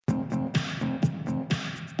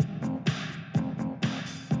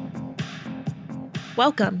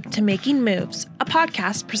Welcome to Making Moves, a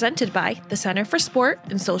podcast presented by the Center for Sport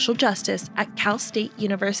and Social Justice at Cal State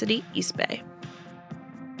University, East Bay.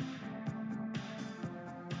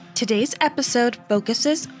 Today's episode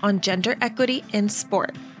focuses on gender equity in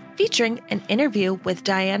sport, featuring an interview with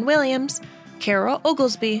Diane Williams, Carol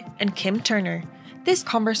Oglesby, and Kim Turner. This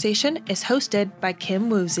conversation is hosted by Kim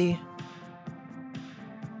Woozy.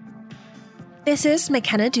 This is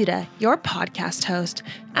McKenna Duda, your podcast host.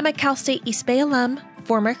 I'm a Cal State East Bay alum,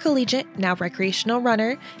 former collegiate, now recreational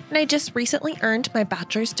runner, and I just recently earned my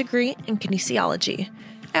bachelor's degree in kinesiology.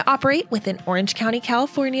 I operate within Orange County,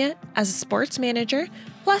 California as a sports manager,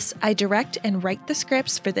 plus I direct and write the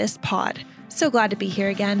scripts for this pod. So glad to be here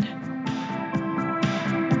again.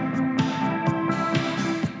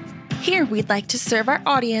 Here, we'd like to serve our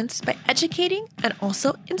audience by educating and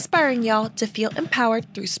also inspiring y'all to feel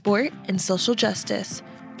empowered through sport and social justice.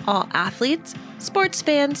 All athletes, sports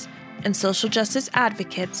fans, and social justice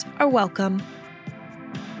advocates are welcome.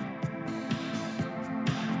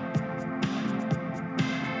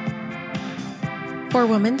 For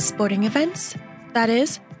women's sporting events, that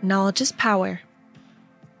is, knowledge is power.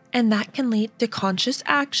 And that can lead to conscious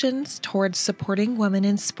actions towards supporting women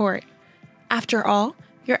in sport. After all,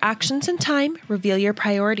 your actions and time reveal your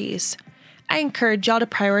priorities. I encourage y'all to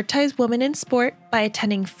prioritize women in sport by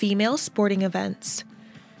attending female sporting events,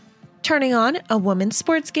 turning on a women's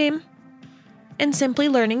sports game, and simply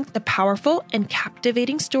learning the powerful and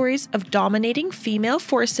captivating stories of dominating female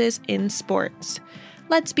forces in sports.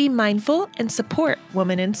 Let's be mindful and support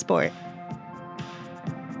women in sport.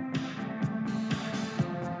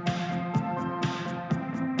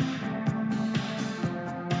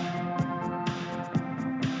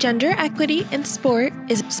 Gender equity in sport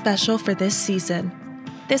is special for this season.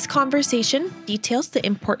 This conversation details the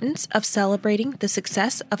importance of celebrating the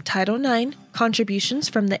success of Title IX contributions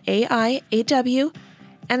from the AIAW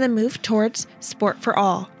and the move towards sport for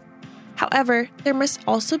all. However, there must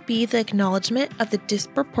also be the acknowledgement of the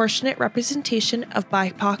disproportionate representation of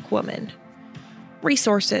BIPOC women.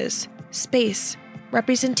 Resources, space,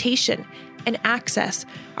 representation, and access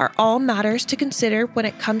are all matters to consider when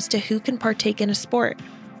it comes to who can partake in a sport.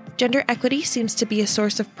 Gender equity seems to be a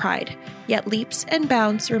source of pride, yet leaps and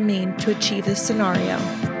bounds remain to achieve this scenario.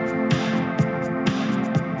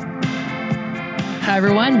 Hi,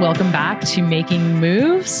 everyone. Welcome back to Making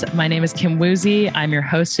Moves. My name is Kim Woozy. I'm your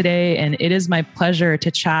host today, and it is my pleasure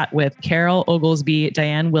to chat with Carol Oglesby,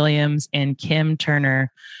 Diane Williams, and Kim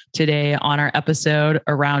Turner today on our episode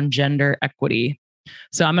around gender equity.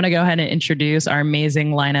 So I'm going to go ahead and introduce our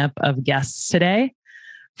amazing lineup of guests today.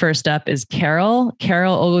 First up is Carol.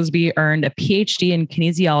 Carol Oglesby earned a PhD in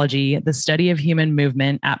kinesiology, the study of human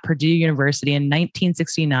movement, at Purdue University in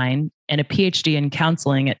 1969, and a PhD in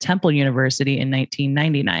counseling at Temple University in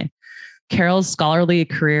 1999. Carol's scholarly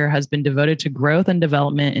career has been devoted to growth and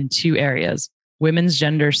development in two areas: women's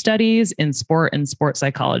gender studies in sport and sport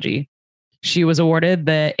psychology. She was awarded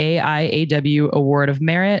the AIAW Award of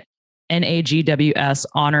Merit, NAGWS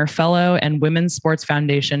Honor Fellow, and Women's Sports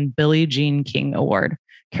Foundation Billie Jean King Award.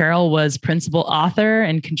 Carol was principal author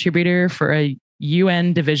and contributor for a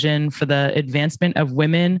UN division for the advancement of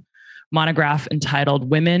women monograph entitled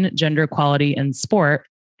Women, Gender Equality in Sport,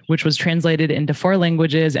 which was translated into 4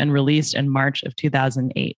 languages and released in March of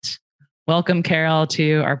 2008. Welcome, Carol,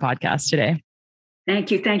 to our podcast today. Thank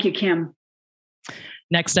you. Thank you, Kim.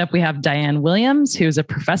 Next up, we have Diane Williams, who is a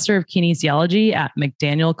professor of kinesiology at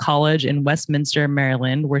McDaniel College in Westminster,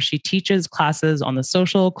 Maryland, where she teaches classes on the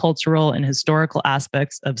social, cultural, and historical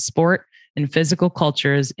aspects of sport and physical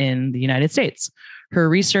cultures in the United States. Her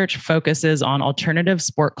research focuses on alternative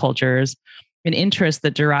sport cultures, an interest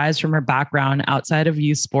that derives from her background outside of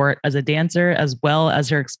youth sport as a dancer, as well as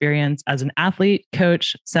her experience as an athlete,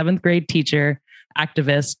 coach, 7th grade teacher,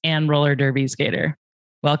 activist, and roller derby skater.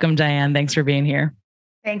 Welcome, Diane. Thanks for being here.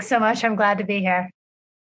 Thanks so much. I'm glad to be here.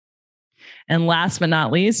 And last but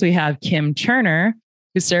not least, we have Kim Turner,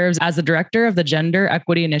 who serves as the director of the Gender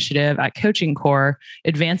Equity Initiative at Coaching Core,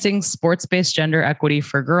 advancing sports-based gender equity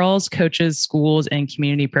for girls, coaches, schools, and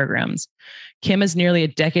community programs. Kim has nearly a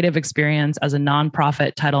decade of experience as a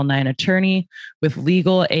nonprofit Title IX attorney with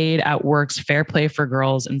Legal Aid at Work's Fair Play for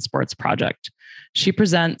Girls in Sports project. She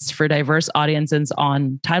presents for diverse audiences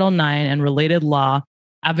on Title IX and related law,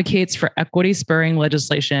 advocates for equity spurring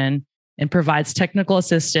legislation, and provides technical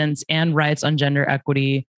assistance and rights on gender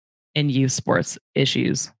equity in youth sports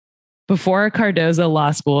issues. Before Cardozo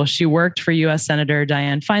Law School, she worked for U.S. Senator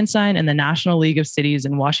Dianne Feinstein in the National League of Cities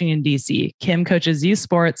in Washington, D.C. Kim coaches youth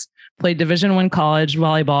sports, played Division I college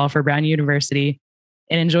volleyball for Brown University,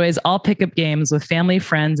 and enjoys all pickup games with family,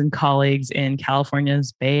 friends, and colleagues in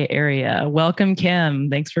California's Bay Area. Welcome, Kim.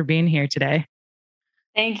 Thanks for being here today.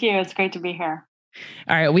 Thank you. It's great to be here.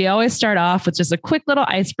 All right. We always start off with just a quick little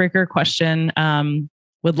icebreaker question.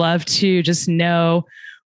 Would love to just know,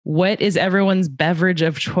 what is everyone's beverage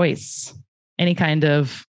of choice? Any kind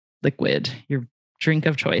of liquid, your drink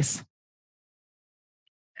of choice.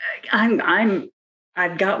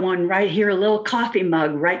 I've got one right here, a little coffee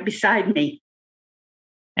mug right beside me.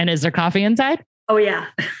 And is there coffee inside? Oh, yeah.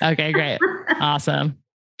 Okay, great. Awesome.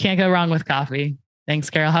 Can't go wrong with coffee. Thanks,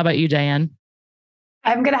 Carol. How about you, Diane?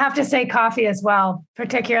 I'm going to have to say coffee as well,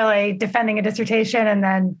 particularly defending a dissertation and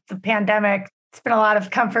then the pandemic. It's been a lot of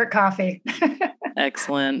comfort coffee.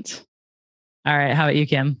 Excellent. All right. How about you,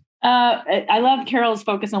 Kim? I love Carol's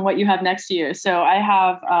focus on what you have next to you. So I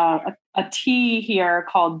have a tea here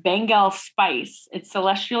called Bengal Spice. It's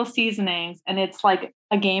celestial seasonings, and it's like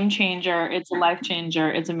a game changer. It's a life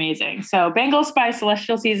changer. It's amazing. So Bengal Spice,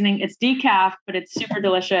 celestial seasoning. It's decaf, but it's super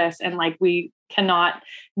delicious. And like, we cannot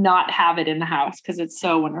not have it in the house because it's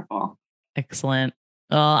so wonderful. Excellent.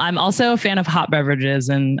 Well, I'm also a fan of hot beverages,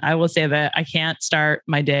 and I will say that I can't start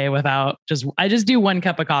my day without I just do 1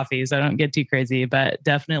 cup of coffee, so I don't get too crazy, but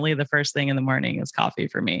definitely the first thing in the morning is coffee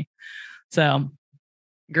for me. So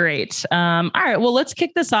great. All right. Well, let's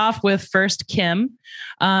kick this off with first Kim.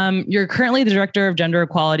 You're currently the Director of Gender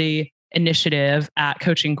Equality Initiative at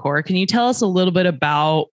Coaching Core. Can you tell us a little bit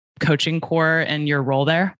about Coaching Core and your role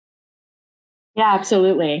there? Yeah,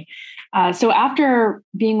 absolutely. So after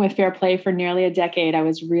being with Fair Play for nearly a decade, I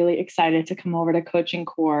was really excited to come over to Coaching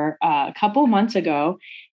Core a couple months ago.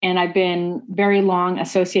 And I've been very long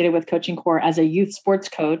associated with Coaching Core as a youth sports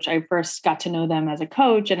coach. I first got to know them as a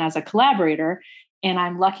coach and as a collaborator. And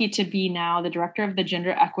I'm lucky to be now the director of the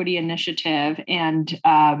Gender Equity Initiative. And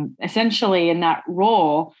essentially in that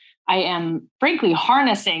role, I am frankly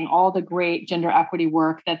harnessing all the great gender equity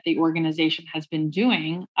work that the organization has been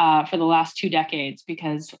doing for the last 2 decades,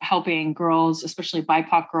 because helping girls, especially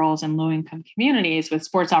BIPOC girls and low-income communities with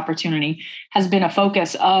sports opportunity, has been a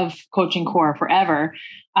focus of Coaching Core forever.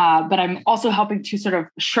 But I'm also helping to sort of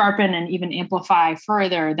sharpen and even amplify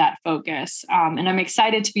further that focus. And I'm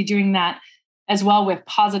excited to be doing that as well with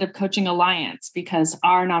Positive Coaching Alliance, because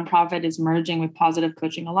our nonprofit is merging with Positive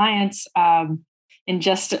Coaching Alliance in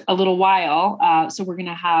just a little while. So we're going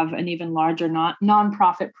to have an even larger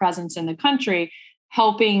nonprofit presence in the country,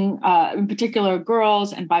 helping in particular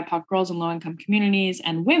girls and BIPOC girls in low-income communities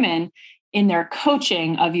and women in their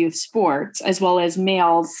coaching of youth sports, as well as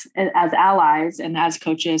males as allies and as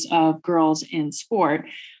coaches of girls in sport.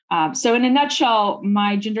 So in a nutshell,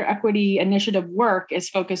 my gender equity initiative work is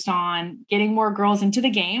focused on getting more girls into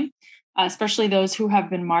the game, especially those who have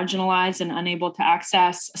been marginalized and unable to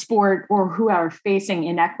access sport or who are facing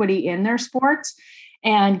inequity in their sports,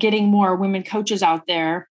 and getting more women coaches out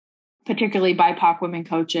there, particularly BIPOC women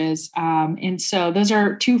coaches. And so those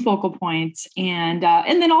are 2 focal points. And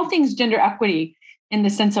then all things gender equity, in the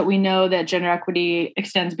sense that we know that gender equity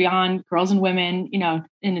extends beyond girls and women,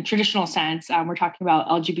 in a traditional sense. We're talking about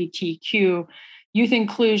LGBTQ, youth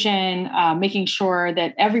inclusion, making sure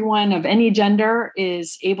that everyone of any gender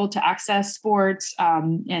is able to access sports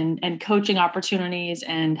and coaching opportunities,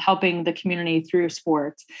 and helping the community through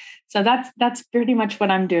sports. So that's pretty much what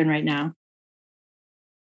I'm doing right now.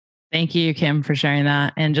 Thank you, Kim, for sharing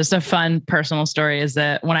that. And just a fun personal story is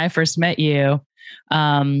that when I first met you,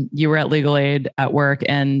 you were at Legal Aid at work,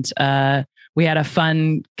 and we had a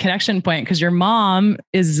fun connection point because your mom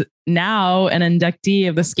is now an inductee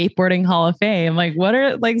of the Skateboarding Hall of Fame. Like, what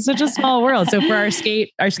are such a small world. So for our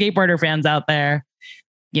skateboarder fans out there,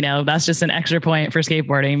 that's just an extra point for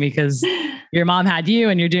skateboarding, because your mom had you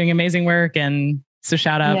and you're doing amazing work. And so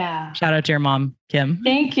shout out to your mom, Kim.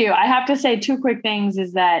 Thank you. I have to say 2 quick things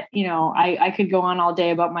is that, I could go on all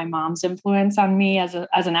day about my mom's influence on me as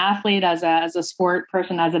an athlete, as a sport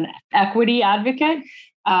person, as an equity advocate.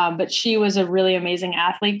 But she was a really amazing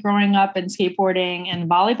athlete growing up in skateboarding and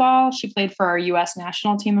volleyball. She played for our U.S.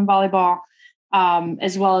 national team in volleyball,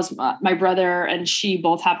 as well as my brother and she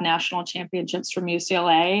both have national championships from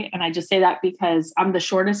UCLA. And I just say that because I'm the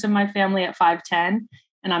shortest in my family at 5'10",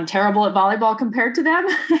 and I'm terrible at volleyball compared to them,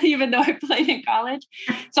 even though I played in college.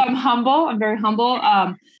 So I'm humble. I'm very humble.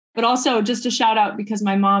 But also just a shout out, because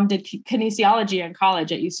my mom did kinesiology in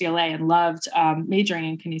college at UCLA and loved majoring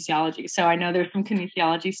in kinesiology. So I know there's some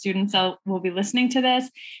kinesiology students that will be listening to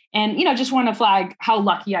this, and, just want to flag how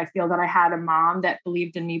lucky I feel that I had a mom that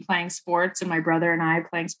believed in me playing sports, and my brother and I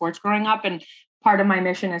playing sports growing up. And part of my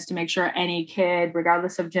mission is to make sure any kid,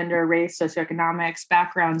 regardless of gender, race, socioeconomics,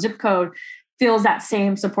 background, zip code, feels that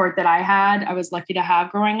same support that I was lucky to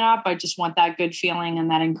have growing up. I just want that good feeling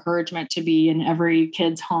and that encouragement to be in every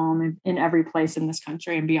kid's home, in every place in this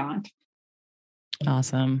country and beyond.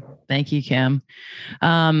 Awesome. Thank you, Kim.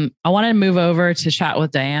 I want to move over to chat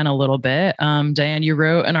with Diane a little bit. Diane, you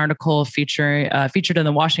wrote an article featured in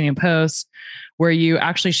the Washington Post where you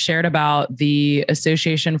actually shared about the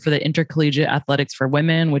Association for the Intercollegiate Athletics for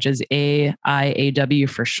Women, which is AIAW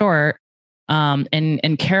for short.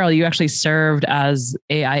 And Carol, you actually served as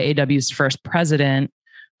AIAW's first president.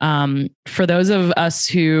 For those of us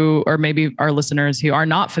who, or maybe our listeners who are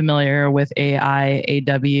not familiar with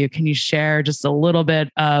AIAW, can you share just a little bit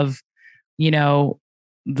of,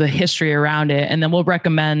 the history around it? And then we'll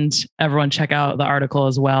recommend everyone check out the article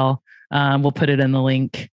as well. We'll put it in the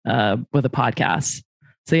link with the podcast.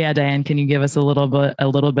 So yeah, Diane, can you give us a little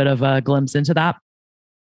bit of a glimpse into that?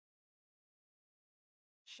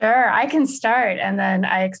 Sure, I can start, and then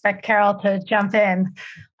I expect Carol to jump in.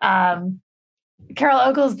 Carol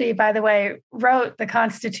Oglesby, by the way, wrote the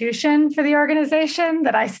constitution for the organization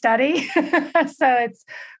that I study. So it's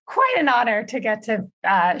quite an honor to get to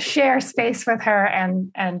share space with her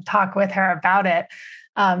and talk with her about it.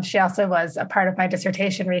 She also was a part of my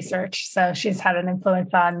dissertation research. So she's had an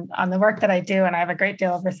influence on the work that I do. And I have a great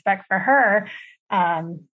deal of respect for her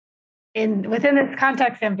within this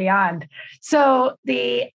context and beyond. So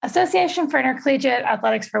the Association for Intercollegiate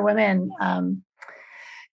Athletics for Women,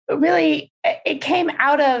 really, it came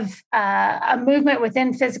out of a movement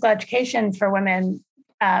within physical education for women,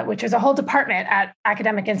 which was a whole department at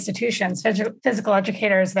academic institutions, physical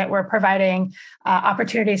educators that were providing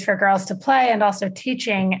opportunities for girls to play and also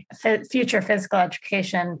teaching future physical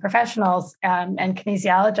education professionals and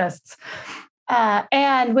kinesiologists.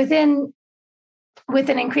 And with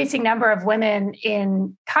an increasing number of women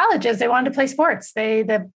in colleges, they wanted to play sports.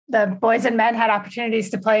 The boys and men had opportunities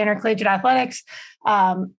to play intercollegiate athletics.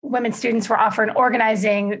 Women students were often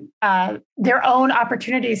organizing their own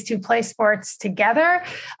opportunities to play sports together,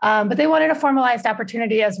 but they wanted a formalized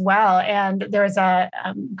opportunity as well. And there was a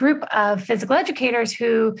group of physical educators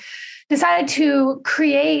who decided to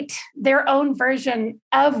create their own version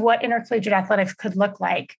of what intercollegiate athletics could look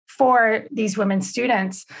like for these women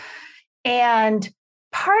students. And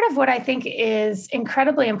part of what I think is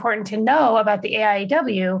incredibly important to know about the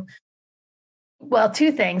AIAW, well,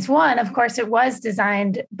 two things. One, of course, it was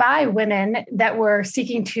designed by women that were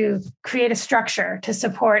seeking to create a structure to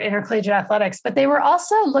support intercollegiate athletics, but they were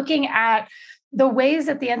also looking at the ways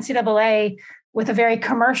that the NCAA, with a very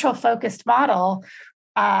commercial-focused model,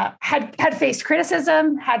 had faced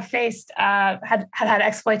criticism, had had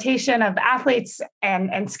exploitation of athletes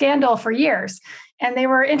and scandal for years. And they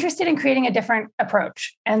were interested in creating a different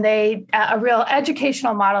approach. And a real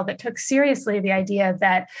educational model that took seriously the idea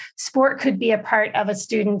that sport could be a part of a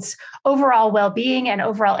student's overall well-being and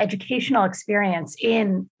overall educational experience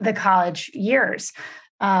in the college years.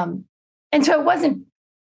 And so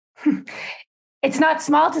it's not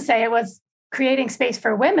small to say it was creating space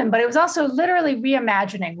for women, but it was also literally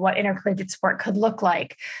reimagining what intercollegiate sport could look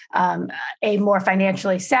like, a more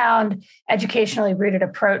financially sound, educationally rooted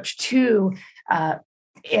approach to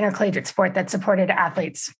intercollegiate sport that supported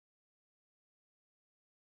athletes.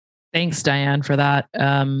 Thanks, Diane, for that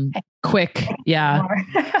quick,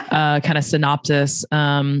 kind of synopsis.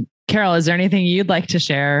 Carol, is there anything you'd like to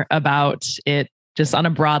share about it just on a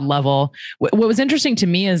broad level? What was interesting to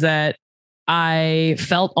me is that I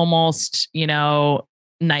felt almost,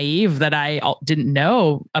 naive that I didn't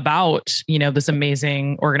know about, this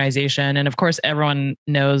amazing organization. And of course, everyone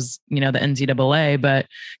knows, the NCAA, but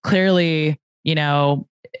clearly,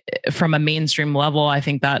 from a mainstream level, I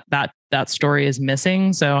think that story is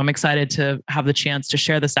missing. So I'm excited to have the chance to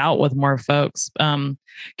share this out with more folks.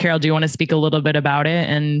 Carol, do you want to speak a little bit about it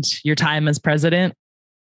and your time as president?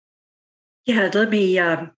 Yeah, let me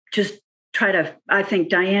just try to, I think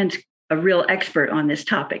Diane's a real expert on this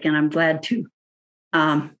topic, and I'm glad to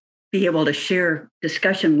be able to share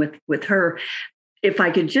discussion with her. If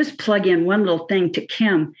I could just plug in one little thing to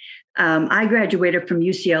Kim, I graduated from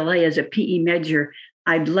UCLA as a PE major.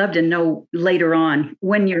 I'd love to know later on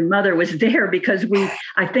when your mother was there, because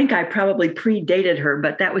I think I probably predated her,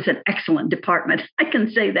 but that was an excellent department. I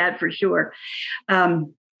can say that for sure. I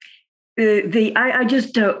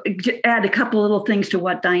just add a couple little things to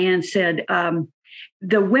what Diane said.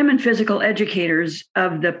 The women physical educators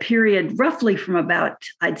of the period roughly from about,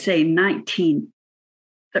 I'd say, the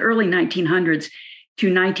early 1900s to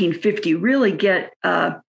 1950 really get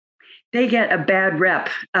they get a bad rep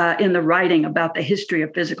in the writing about the history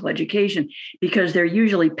of physical education because they're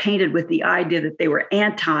usually painted with the idea that they were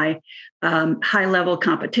anti high level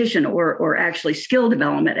competition or actually skill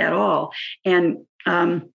development at all. And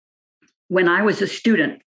when I was a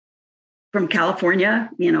student from California,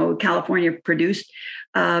 California produced,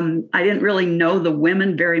 I didn't really know the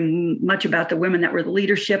women very much about the women that were the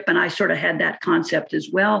leadership. And I sort of had that concept as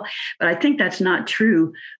well. But I think that's not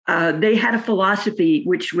true. They had a philosophy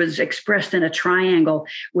which was expressed in a triangle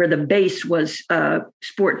where the base was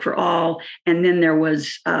sport for all. And then there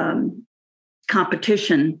was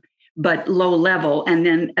competition, but low level. And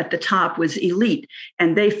then at the top was elite.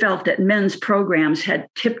 And they felt that men's programs had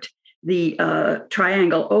tipped the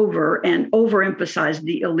triangle over and overemphasized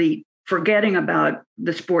the elite, forgetting about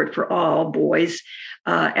the sport for all boys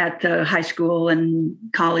at the high school and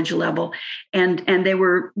college level. And they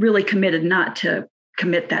were really committed not to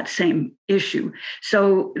commit that same issue.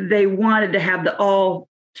 So they wanted to have the all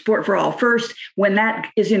sport for all first. When that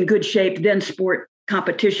is in good shape, then sport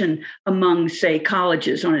competition among, say,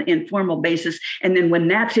 colleges on an informal basis. And then when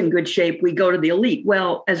that's in good shape, we go to the elite.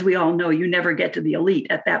 Well, as we all know, you never get to the elite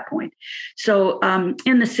at that point. So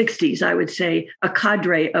in the 60s, I would say a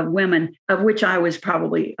cadre of women, of which I was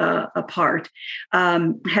probably a part,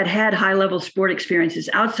 had high-level sport experiences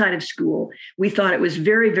outside of school. We thought it was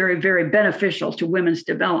very, very, very beneficial to women's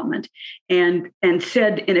development and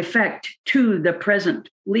said, in effect, to the present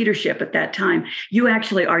leadership at that time, you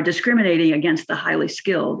actually are discriminating against the highly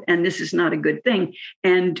skilled, and this is not a good thing.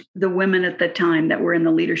 And the women at the time that were in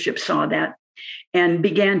the leadership saw that and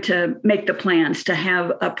began to make the plans to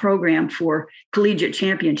have a program for collegiate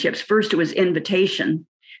championships. First, it was invitation.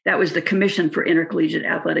 That was the Commission for Intercollegiate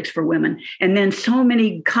Athletics for Women. And then so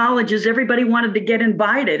many colleges, everybody wanted to get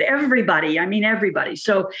invited. Everybody.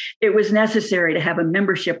 So it was necessary to have a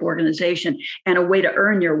membership organization and a way to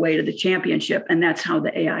earn your way to the championship. And that's how the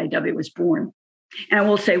AIW was born. And I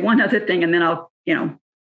will say one other thing, and then I'll,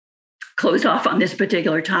 close off on this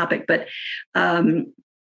particular topic. But 10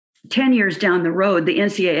 years down the road, the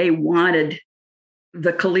NCAA wanted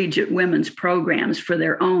the collegiate women's programs for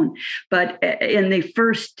their own. But in the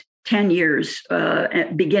first 10 years,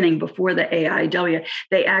 beginning before the AIW,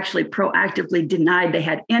 they actually proactively denied they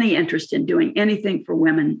had any interest in doing anything for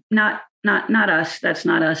women. Not us. That's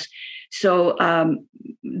not us. So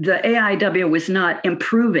the AIW was not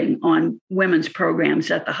improving on women's programs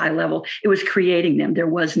at the high level. It was creating them. There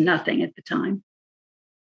was nothing at the time.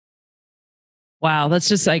 Wow. That's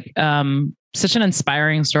just like such an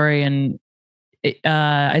inspiring story. And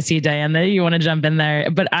I see, Diane, that you want to jump in there,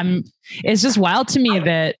 but it's just wild to me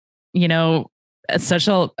that, at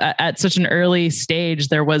such an early stage,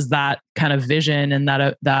 there was that kind of vision and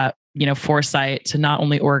that foresight to not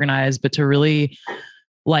only organize, but to really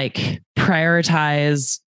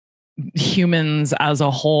prioritize humans as a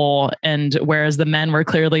whole. And whereas the men were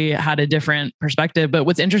clearly had a different perspective, but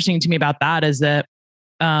what's interesting to me about that is that,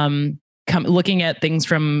 looking at things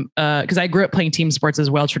from, because I grew up playing team sports as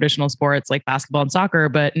well, traditional sports like basketball and soccer,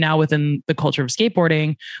 but now within the culture of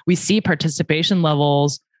skateboarding, we see participation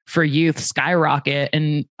levels for youth skyrocket.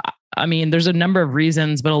 And I mean, there's a number of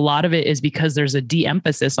reasons, but a lot of it is because there's a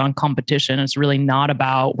de-emphasis on competition. It's really not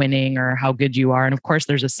about winning or how good you are. And of course,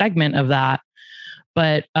 there's a segment of that.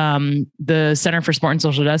 But the Center for Sport and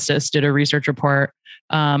Social Justice did a research report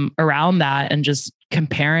around that and just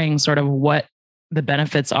comparing sort of what the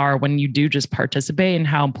benefits are when you do just participate and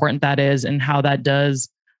how important that is and how that does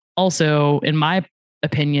also, in my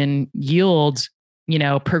opinion, yield,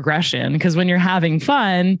 progression. Because when you're having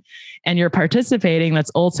fun and you're participating,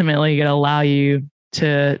 that's ultimately going to allow you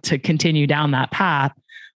to continue down that path.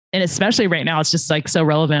 And especially right now, it's just so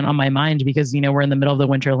relevant on my mind because, we're in the middle of the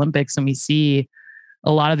Winter Olympics and we see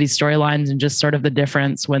a lot of these storylines and just sort of the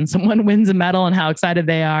difference when someone wins a medal and how excited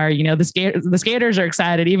they are. The skaters are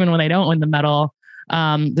excited even when they don't win the medal.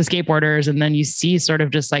 The skateboarders, and then you see sort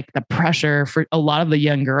of just the pressure for a lot of the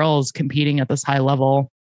young girls competing at this high level.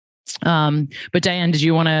 But Diane, did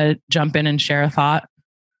you want to jump in and share a thought?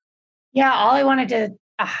 Yeah, all I wanted to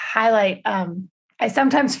highlight, I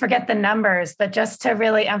sometimes forget the numbers, but just to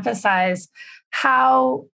really emphasize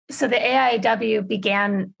so the AIW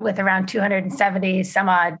began with around 270 some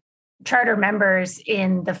odd charter members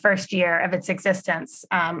in the first year of its existence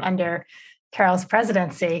under Carol's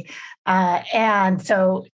presidency. And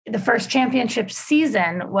so the first championship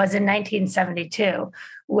season was in 1972,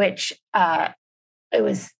 which it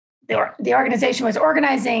was the organization was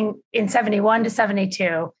organizing in 71 to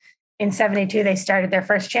 72. In 72, they started their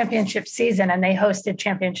first championship season and they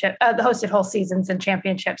hosted whole seasons and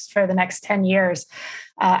championships for the next 10 years.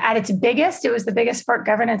 At its biggest, it was the biggest sport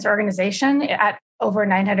governance organization at over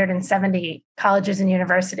 970 colleges and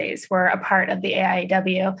universities were a part of the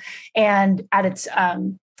AIAW. And at its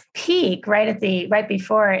peak, right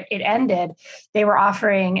before it ended, they were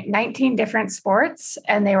offering 19 different sports,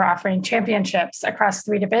 and they were offering championships across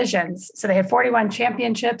 3 divisions. So they had 41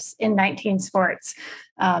 championships in 19 sports.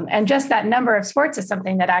 And just that number of sports is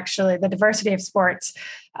something that actually the diversity of sports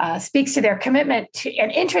speaks to their commitment to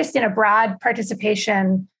and interest in a broad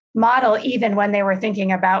participation model, even when they were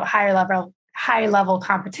thinking about high level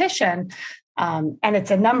competition. And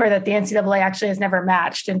it's a number that the NCAA actually has never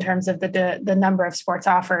matched in terms of the number of sports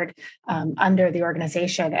offered under the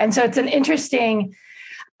organization. And so it's an interesting,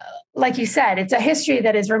 like you said, it's a history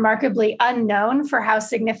that is remarkably unknown for how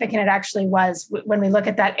significant it actually was. When we look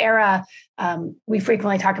at that era, we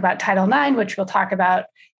frequently talk about Title IX, which we'll talk about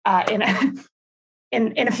in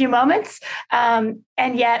a few moments. And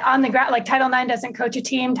yet on the ground, like Title IX doesn't coach a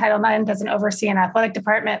team, Title IX doesn't oversee an athletic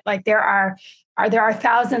department. Like there are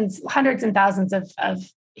thousands, hundreds and thousands of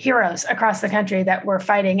heroes across the country that were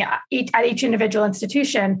fighting at each individual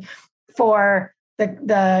institution for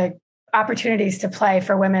the opportunities to play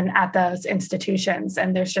for women at those institutions.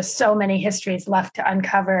 And there's just so many histories left to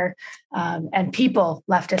uncover and people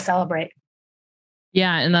left to celebrate.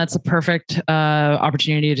 Yeah, and that's a perfect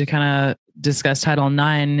opportunity to kind of discuss Title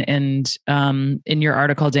IX. And in your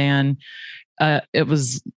article, Dan, it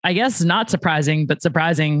was, I guess, not surprising, but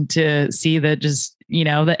surprising to see that just,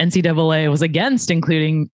 the NCAA was against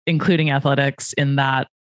including athletics in that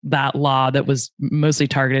law that was mostly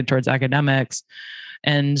targeted towards academics.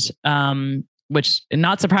 And which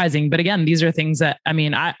not surprising, but again, these are things that,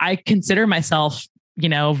 I consider myself,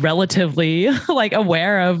 relatively like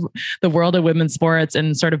aware of the world of women's sports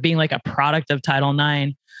and sort of being like a product of Title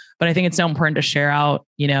IX. But I think it's so important to share out,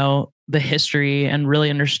 the history and really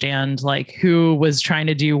understand like who was trying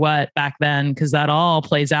to do what back then, because that all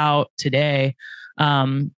plays out today.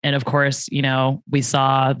 And of course, we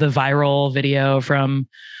saw the viral video from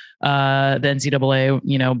the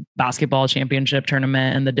NCAA, basketball championship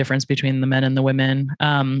tournament and the difference between the men and the women.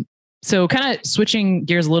 So kind of switching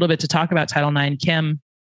gears a little bit to talk about Title IX, Kim,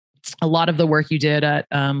 a lot of the work you did at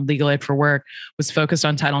Legal Aid for Work was focused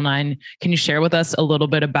on Title IX. Can you share with us a little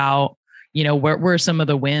bit about, what were some of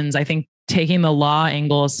the wins? I think taking the law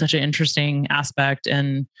angle is such an interesting aspect,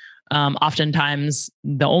 and oftentimes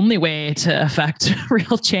the only way to affect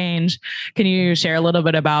real change. Can you share a little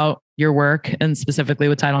bit about your work and specifically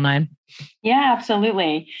with Title IX? Yeah,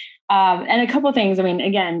 absolutely. And a couple of things.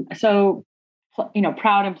 Again, so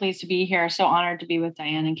proud and pleased to be here. So honored to be with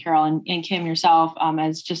Diane and Carol and Kim yourself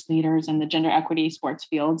as just leaders in the gender equity sports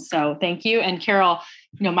field. So thank you. And Carol,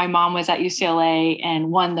 my mom was at UCLA and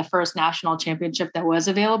won the first national championship that was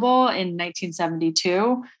available in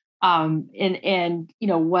 1972. And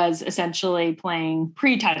was essentially playing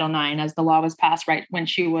pre-Title IX as the law was passed right when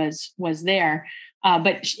she was there.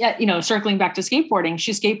 But circling back to skateboarding,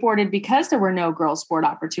 she skateboarded because there were no girls' sport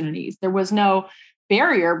opportunities. There was no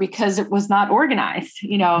barrier because it was not organized,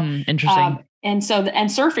 Interesting. And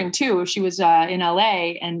surfing too. She was in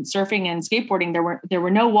LA, and surfing and skateboarding, there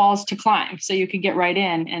were no walls to climb, so you could get right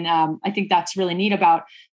in. And I think that's really neat about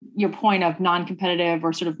your point of non-competitive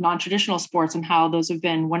or sort of non-traditional sports, and how those have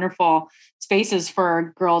been wonderful spaces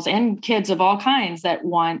for girls and kids of all kinds that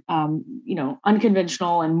want,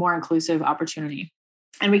 unconventional and more inclusive opportunity.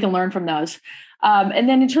 And we can learn from those. And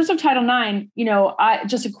then in terms of Title IX,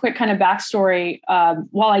 just a quick kind of backstory.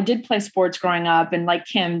 While I did play sports growing up, and like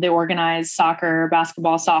Kim, the organized soccer,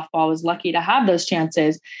 basketball, softball, was lucky to have those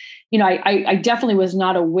chances. I definitely was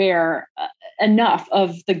not aware enough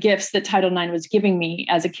of the gifts that Title IX was giving me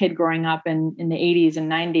as a kid growing up in the 80s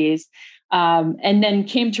and 90s. And then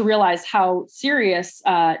came to realize how serious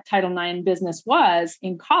Title IX business was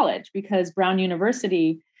in college, because Brown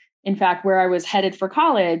University, in fact, where I was headed for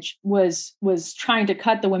college, was trying to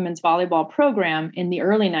cut the women's volleyball program in the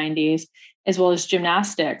early 90s, as well as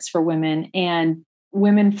gymnastics for women. And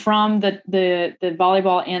women from the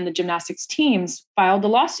volleyball and the gymnastics teams filed a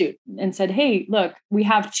lawsuit and said, hey, look, we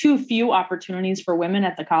have too few opportunities for women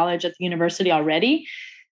at the college, at the university already.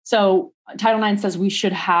 So Title IX says we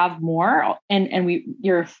should have more. And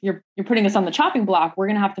you're putting us on the chopping block. We're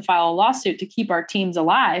going to have to file a lawsuit to keep our teams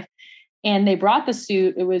alive. And they brought the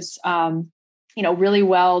suit. It was, really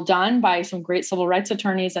well done by some great civil rights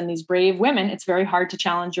attorneys and these brave women. It's very hard to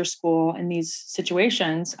challenge your school in these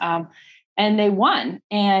situations. And they won,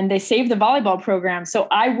 and they saved the volleyball program. So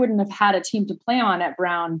I wouldn't have had a team to play on at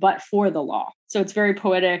Brown, but for the law. So it's very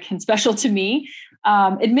poetic and special to me.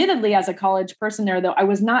 Admittedly, as a college person there, though, I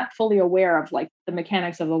was not fully aware of like the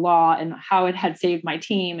mechanics of the law and how it had saved my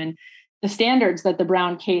team. And the standards that the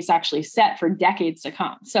Brown case actually set for decades to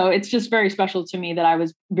come. So it's just very special to me that I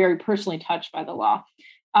was very personally touched by the law.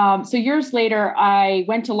 So years later, I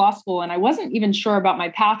went to law school and I wasn't even sure about my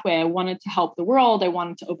pathway. I wanted to help the world. I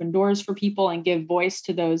wanted to open doors for people and give voice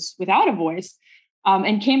to those without a voice.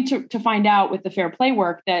 And came to find out with the Fair Play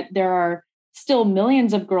work that there are still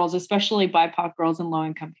millions of girls, especially BIPOC girls in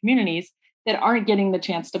low-income communities, that aren't getting the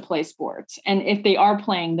chance to play sports. And if they are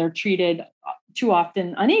playing, they're treated too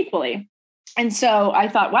often unequally. And so I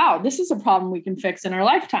thought, wow, this is a problem we can fix in our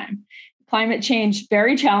lifetime. Climate change,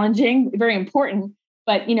 very challenging, very important.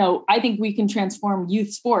 But, I think we can transform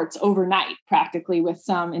youth sports overnight, practically, with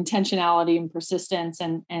some intentionality and persistence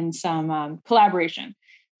and some collaboration.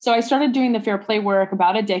 So I started doing the Fair Play work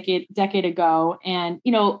about a decade ago. And,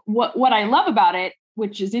 what I love about it,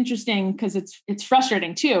 which is interesting because it's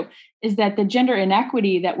frustrating too, is that the gender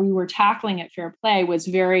inequity that we were tackling at Fair Play was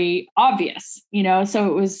very obvious. So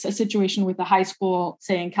it was a situation with a high school,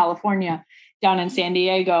 say in California, down in San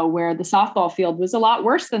Diego, where the softball field was a lot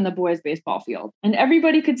worse than the boys' baseball field. And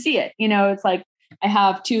everybody could see it. It's like, I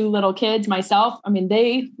have 2 little kids myself. I mean,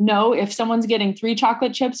 they know if someone's getting 3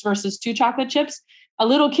 chocolate chips versus 2 chocolate chips, a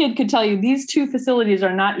little kid could tell you these 2 facilities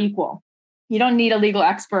are not equal. You don't need a legal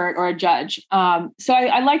expert or a judge. So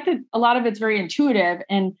I like that a lot of it's very intuitive.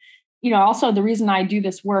 And, also the reason I do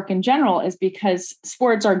this work in general is because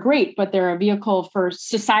sports are great, but they're a vehicle for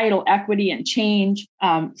societal equity and change.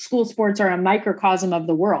 School sports are a microcosm of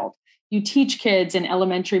the world. You teach kids in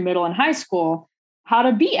elementary, middle, and high school how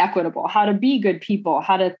to be equitable, how to be good people,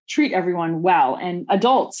 how to treat everyone well. And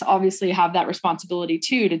adults obviously have that responsibility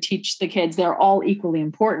too, to teach the kids they're all equally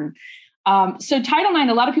important. So Title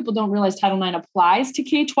IX, a lot of people don't realize Title IX applies to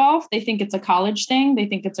K-12. They think it's a college thing. They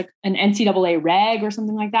think it's an NCAA reg or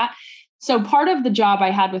something like that. So part of the job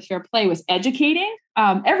I had with Fair Play was educating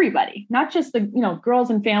everybody, not just the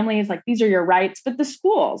girls and families, like these are your rights, but the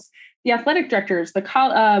schools, the athletic directors,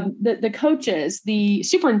 the coaches, the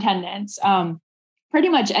superintendents, pretty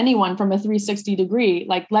much anyone from a 360 degree.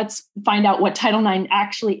 Like, let's find out what Title IX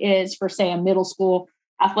actually is for, say, a middle school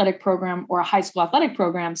athletic program or a high school athletic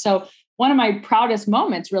program. So one of my proudest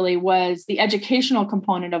moments really was the educational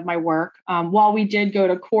component of my work. While we did go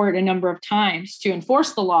to court a number of times to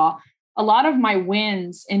enforce the law, a lot of my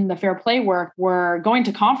wins in the Fair Play work were going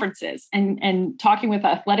to conferences and talking with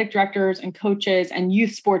athletic directors and coaches and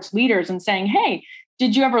youth sports leaders and saying, hey,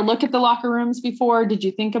 did you ever look at the locker rooms before? Did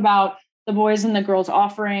you think about the boys and the girls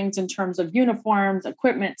offerings in terms of uniforms,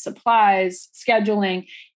 equipment, supplies, scheduling?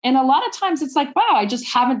 And a lot of times it's like, wow, I just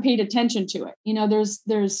haven't paid attention to it.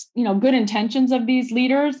 There's good intentions of these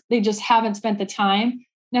leaders. They just haven't spent the time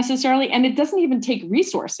necessarily. And it doesn't even take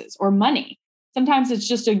resources or money. Sometimes it's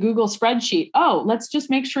just a Google spreadsheet. Oh, let's just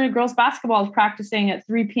make sure girls basketball is practicing at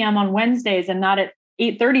 3 p.m. on Wednesdays and not at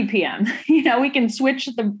 8:30 p.m. We can switch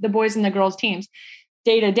the boys and the girls teams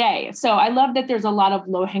day to day. So I love that there's a lot of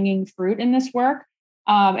low-hanging fruit in this work.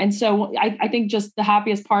 And so I think just the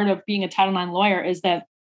happiest part of being a Title IX lawyer is that,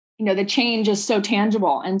 the change is so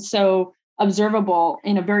tangible and so observable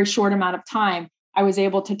in a very short amount of time. I was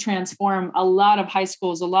able to transform a lot of high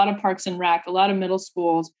schools, a lot of parks and rec, a lot of middle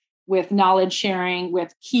schools with knowledge sharing,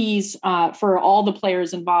 with keys for all the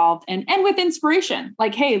players involved, and with inspiration.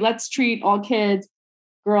 Like, hey, let's treat all kids,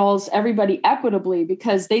 girls, everybody equitably,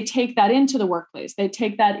 because they take that into the workplace. They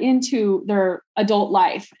take that into their adult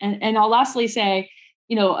life. And I'll lastly say,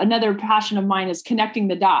 another passion of mine is connecting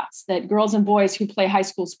the dots, that girls and boys who play high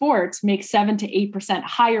school sports make 7 to 8%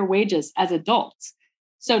 higher wages as adults.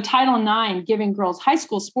 So Title IX, giving girls high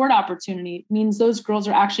school sport opportunity, means those girls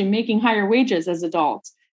are actually making higher wages as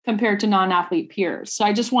adults compared to non-athlete peers. So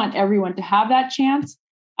I just want everyone to have that chance.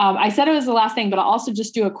 I said it was the last thing, but I'll also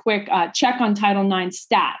just do a quick check on Title IX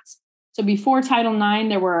stats. So before Title IX,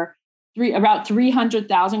 there were about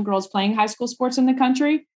 300,000 girls playing high school sports in the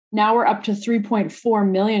country. Now we're up to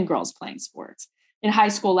 3.4 million girls playing sports in high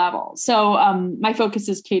school level. So my focus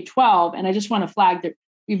is K-12. And I just want to flag that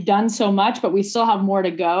we've done so much, but we still have more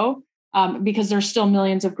to go because there's still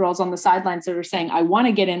millions of girls on the sidelines that are saying, I want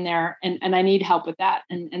to get in there and I need help with that.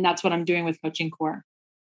 And that's what I'm doing with Coaching Core.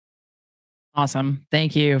 Awesome.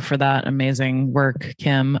 Thank you for that amazing work,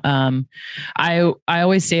 Kim. I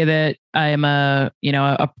always say that I am a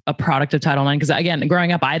product of Title IX because, again,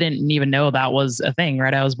 growing up, I didn't even know that was a thing,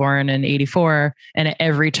 right? I was born in 1984, and at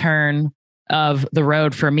every turn of the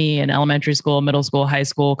road for me in elementary school, middle school, high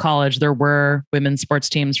school, college, there were women's sports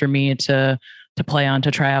teams for me to play on,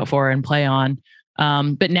 to try out for and play on.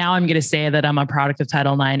 But now I'm going to say that I'm a product of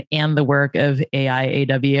Title IX and the work of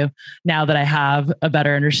AIAW. Now that I have a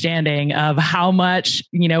better understanding of how much,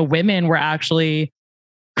 women were actually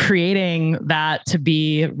creating that to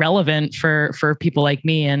be relevant for people like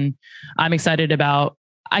me. And I'm excited about,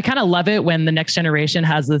 I kind of love it when the next generation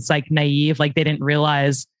has this like naive, like they didn't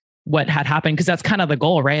realize what had happened. Cause that's kind of the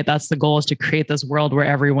goal, right? That's the goal, is to create this world where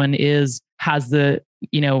everyone has the,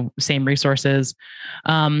 same resources.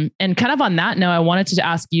 And kind of on that note, I wanted to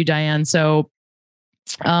ask you, Diane. So,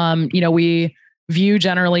 we view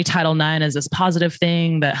generally Title IX as this positive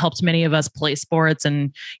thing that helps many of us play sports,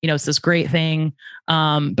 and, it's this great thing.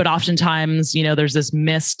 But oftentimes, there's this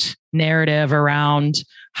missed narrative around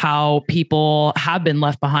how people have been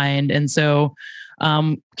left behind. And so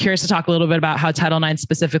curious to talk a little bit about how Title IX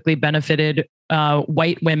specifically benefited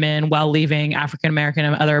white women while leaving African-American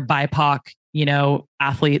and other BIPOC,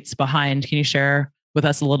 athletes behind. Can you share with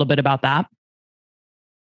us a little bit about that?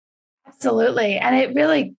 Absolutely. And it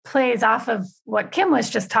really plays off of what Kim was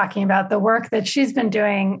just talking about, the work that she's been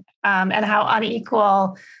doing, and how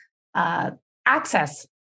unequal access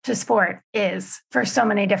to sport is for so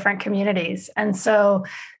many different communities. And so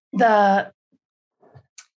the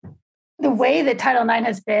way that Title IX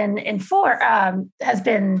has been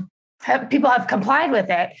people have complied with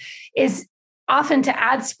it, is often to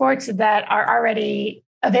add sports that are already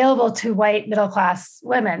available to white middle-class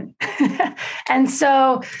women. And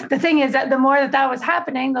so the thing is that the more that was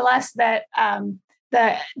happening, the less that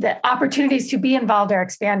the opportunities to be involved are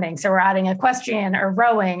expanding. So we're adding equestrian or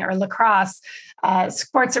rowing or lacrosse,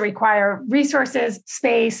 sports that require resources,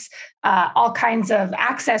 space, all kinds of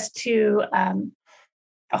access to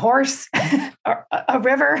a horse, or a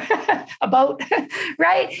river, a boat,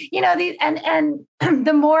 right? And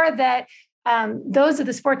the more that those are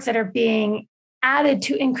the sports that are being added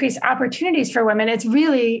to increase opportunities for women, it's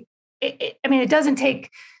really, it doesn't take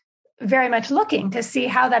very much looking to see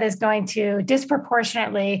how that is going to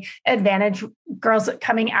disproportionately advantage girls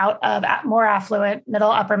coming out of more affluent,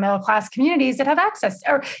 upper middle class communities that have access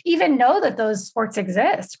or even know that those sports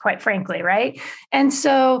exist, quite frankly, right? And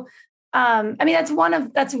so, that's one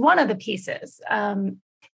of the pieces, and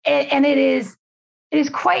it is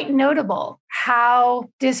quite notable how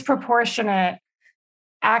disproportionate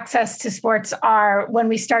access to sports are when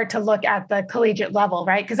we start to look at the collegiate level,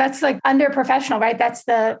 right? Because that's like under professional, right? That's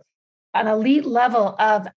an elite level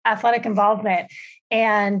of athletic involvement,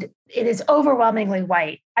 and it is overwhelmingly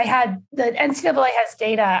white. The NCAA has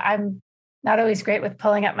data. I'm not always great with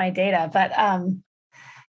pulling up my data, but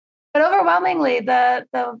overwhelmingly the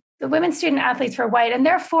women's student athletes were white, and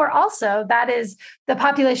therefore also that is the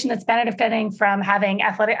population that's benefiting from having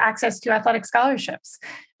access to athletic scholarships.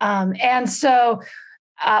 And so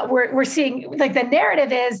we're seeing, like, the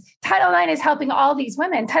narrative is Title IX is helping all these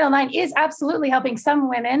women. Title IX is absolutely helping some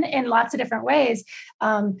women in lots of different ways.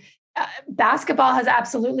 Basketball has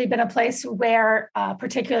absolutely been a place where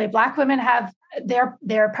particularly Black women have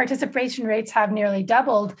their participation rates have nearly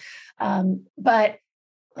doubled. But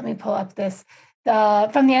let me pull up this.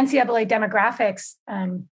 From the NCAA demographics,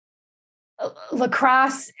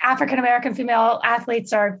 lacrosse, African-American female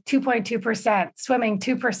athletes are 2.2%, swimming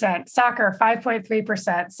 2%, soccer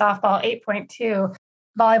 5.3%, softball 8.2%,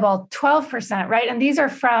 volleyball 12%, right? And these are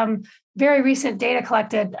from very recent data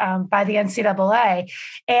collected by the NCAA.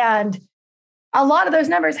 And a lot of those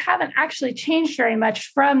numbers haven't actually changed very much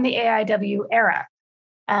from the AIW era.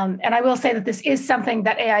 And I will say that this is something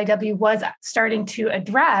that AIW was starting to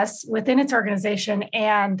address within its organization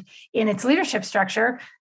and in its leadership structure.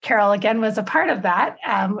 Carol, again, was a part of that.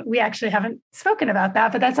 We actually haven't spoken about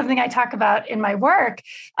that, but that's something I talk about in my work.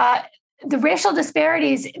 The racial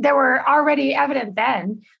disparities that were already evident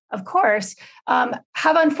then, of course,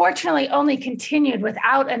 have unfortunately only continued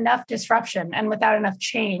without enough disruption and without enough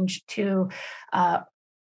change to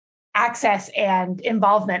access and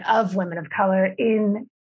involvement of women of color in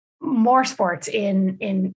more sports,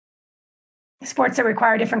 in sports that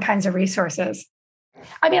require different kinds of resources.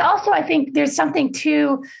 Also, I think there's something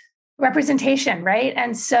to representation, right?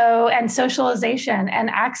 And socialization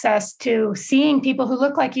and access to seeing people who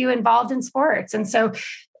look like you involved in sports. And so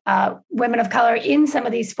women of color in some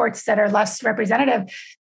of these sports that are less representative,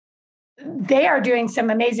 they are doing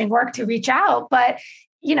some amazing work to reach out. But,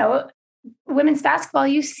 women's basketball,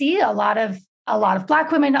 you see a lot of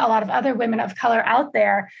Black women, a lot of other women of color out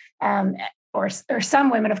there, or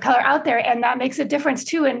some women of color out there. And that makes a difference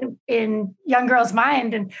too in young girls'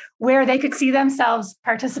 mind and where they could see themselves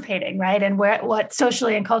participating, right? And what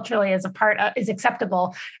socially and culturally is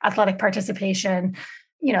acceptable athletic participation.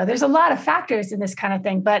 There's a lot of factors in this kind of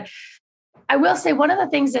thing. But I will say one of the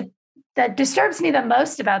things that that disturbs me the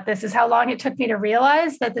most about this is how long it took me to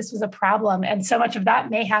realize that this was a problem. And so much of that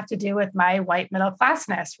may have to do with my white middle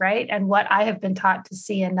classness, right? And what I have been taught to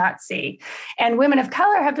see and not see. And women of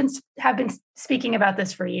color have been speaking about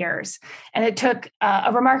this for years. And it took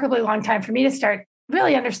a remarkably long time for me to start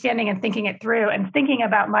really understanding and thinking it through and thinking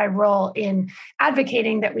about my role in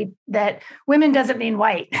advocating that women doesn't mean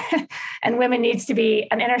white and women needs to be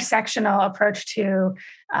an intersectional approach to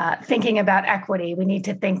thinking about equity. We need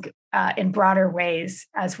to think in broader ways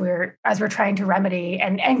as we're trying to remedy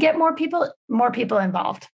and get more people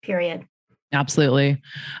involved, period. Absolutely.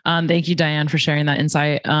 Thank you, Diane, for sharing that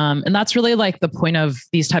insight. And that's really like the point of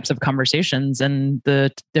these types of conversations and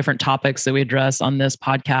the different topics that we address on this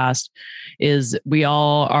podcast is we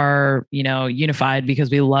all are, unified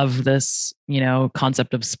because we love this,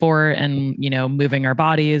 concept of sport and, moving our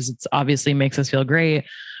bodies. It's obviously makes us feel great.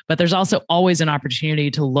 But there's also always an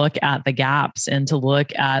opportunity to look at the gaps and to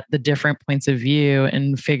look at the different points of view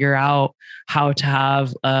and figure out how to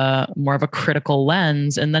have more of a critical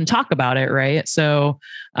lens and then talk about it, right? So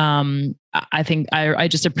I think I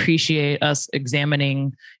just appreciate us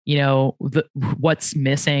examining, what's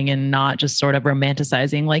missing and not just sort of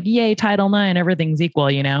romanticizing like, yay, Title IX, everything's equal,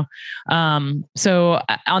 So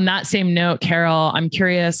on that same note, Carol, I'm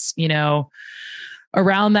curious,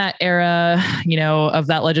 around that era, of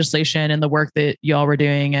that legislation and the work that y'all were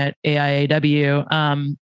doing at AIAW,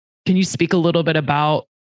 can you speak a little bit about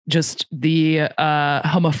just the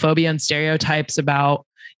homophobia and stereotypes about,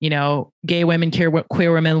 gay women,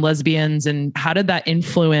 queer women, lesbians, and how did that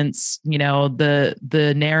influence,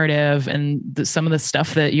 the narrative and some of the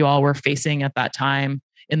stuff that you all were facing at that time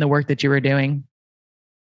in the work that you were doing?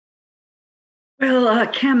 Well,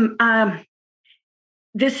 Kim,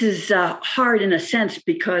 this is hard in a sense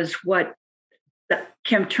because what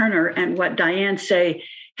Kim Turner and what Diane say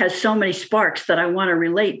has so many sparks that I want to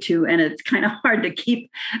relate to. And it's kind of hard to keep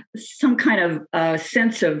some kind of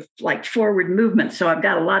sense of like forward movement. So I've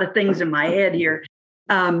got a lot of things in my head here.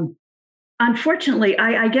 Unfortunately,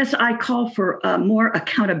 I guess I call for more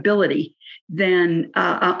accountability than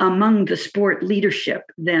among the sport leadership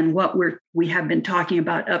than what we have been talking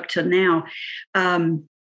about up to now.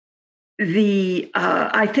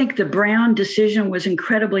 I think the Brown decision was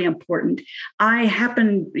incredibly important.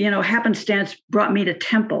 Happenstance brought me to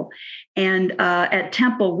Temple. And at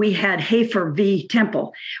Temple, we had Hafer v.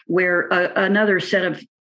 Temple, where another set of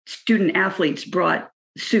student athletes brought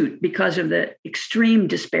suit because of the extreme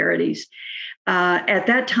disparities. At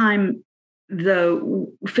that time,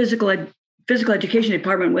 the physical education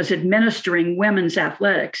department was administering women's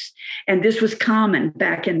athletics. And this was common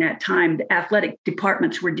back in that time. The athletic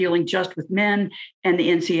departments were dealing just with men and the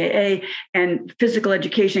NCAA, and physical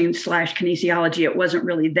education / kinesiology, it wasn't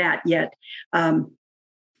really that yet,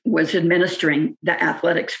 was administering the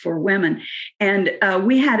athletics for women. And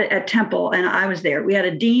we had it at Temple, and I was there. We had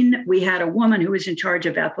a dean, we had a woman who was in charge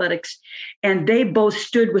of athletics, and they both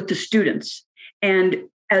stood with the students. And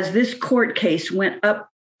as this court case went up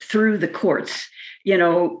through the courts,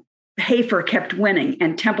 Hafer kept winning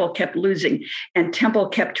and Temple kept losing, and Temple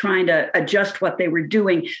kept trying to adjust what they were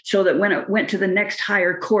doing so that when it went to the next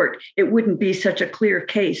higher court, it wouldn't be such a clear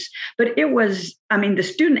case. But it was, the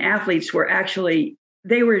student athletes were actually,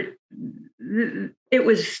 it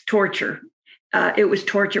was torture. It was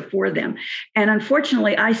torture for them. And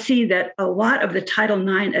unfortunately, I see that a lot of the Title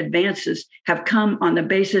IX advances have come on the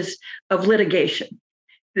basis of litigation.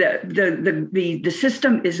 The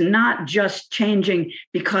system is not just changing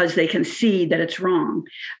because they can see that it's wrong.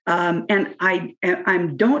 And I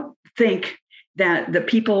don't think that the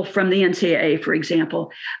people from the NCAA, for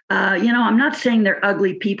example, I'm not saying they're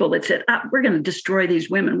ugly people that said, we're going to destroy these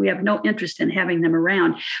women. We have no interest in having them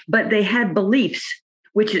around. But they had beliefs,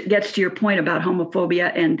 which gets to your point about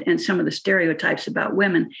homophobia and some of the stereotypes about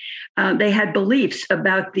women. They had beliefs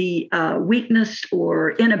about the weakness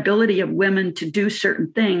or inability of women to do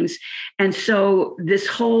certain things. And so this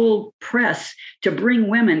whole press to bring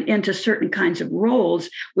women into certain kinds of roles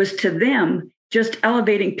was to them just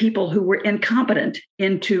elevating people who were incompetent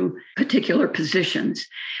into particular positions.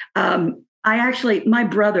 My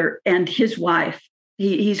brother and his wife,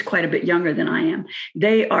 he's quite a bit younger than I am.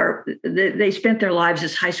 They spent their lives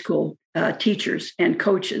as high school teachers and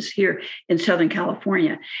coaches here in Southern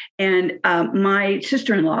California. And my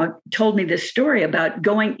sister-in-law told me this story about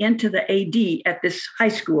going into the AD at this high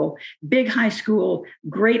school, big high school,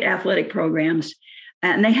 great athletic programs.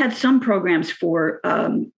 And they had some programs for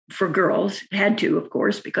girls, had to, of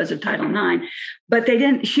course, because of Title IX, but they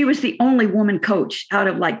didn't. She was the only woman coach out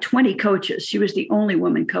of like 20 coaches. She was the only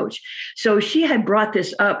woman coach. So she had brought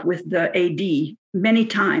this up with the AD many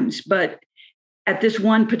times, but at this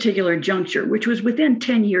one particular juncture, which was within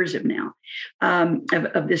 10 years of now,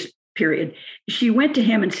 of this period, she went to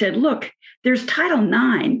him and said, look, there's Title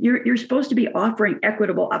IX. You're supposed to be offering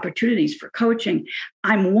equitable opportunities for coaching.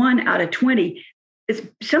 I'm 1 out of 20.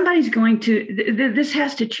 Somebody's going to, this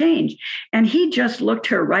has to change. And he just looked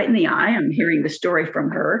her right in the eye. I'm hearing the story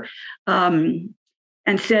from her, and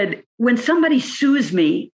said, when somebody sues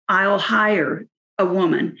me, I'll hire a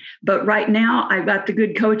woman. But right now, I've got the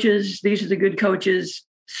good coaches. These are the good coaches.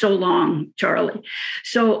 So long, Charlie.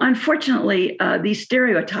 So unfortunately, these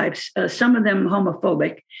stereotypes, some of them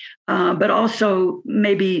homophobic, but also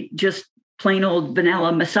maybe just plain old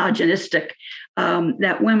vanilla misogynistic,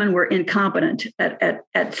 that women were incompetent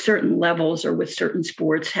at certain levels or with certain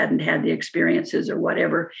sports, hadn't had the experiences or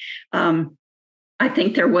whatever. I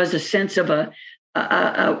think there was a sense of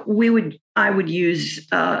I would use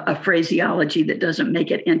a phraseology that doesn't make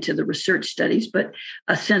it into the research studies, but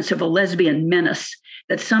a sense of a lesbian menace,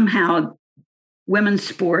 that somehow women's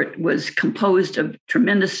sport was composed of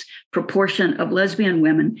tremendous proportion of lesbian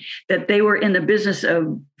women, that they were in the business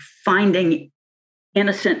of finding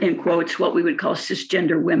innocent, in quotes, what we would call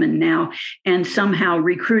cisgender women now, and somehow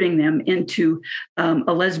recruiting them into a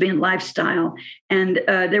lesbian lifestyle. And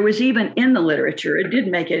there was even in the literature, it did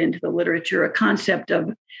make it into the literature, a concept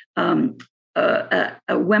of a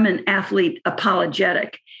women athlete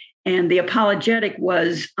apologetic. And the apologetic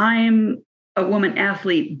was, I'm a woman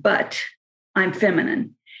athlete, but I'm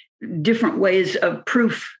feminine. Different ways of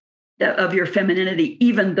proof of your femininity,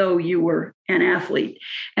 even though you were an athlete.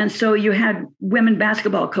 And so you had women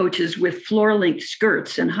basketball coaches with floor-length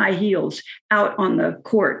skirts and high heels out on the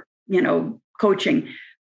court, coaching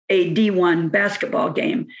a D1 basketball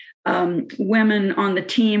game. Women on the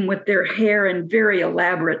team with their hair in very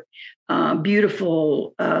elaborate,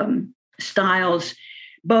 beautiful styles,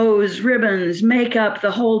 bows, ribbons, makeup,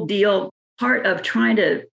 the whole deal, part of trying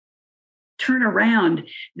to turn around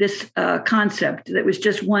this concept that was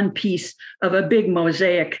just one piece of a big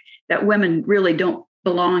mosaic, that women really don't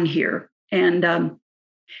belong here. And,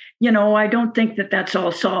 I don't think that that's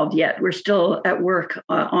all solved yet. We're still at work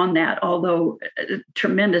on that, although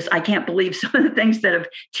tremendous. I can't believe some of the things that have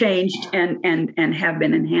changed and have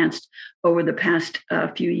been enhanced over the past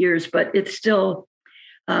few years, but it's still,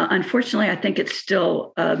 unfortunately, I think it's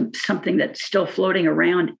still something that's still floating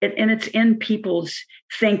around, and it's in people's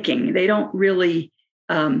thinking. They don't really,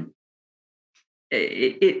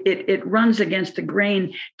 it runs against the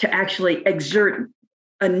grain to actually exert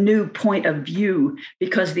a new point of view,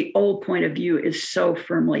 because the old point of view is so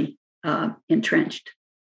firmly entrenched.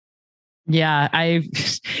 Yeah,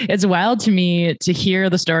 it's wild to me to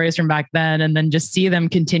hear the stories from back then and then just see them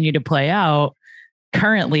continue to play out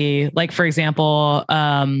currently. Like, for example,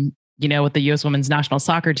 with the U.S. women's national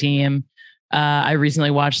soccer team, I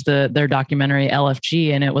recently watched their documentary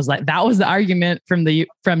LFG, and it was like, that was the argument from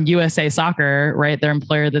USA Soccer, right? Their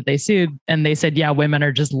employer that they sued. And they said, yeah, women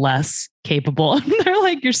are just less capable. And they're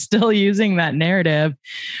like, you're still using that narrative,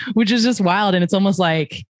 which is just wild. And it's almost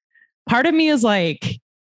like, part of me is like,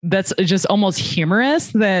 that's just almost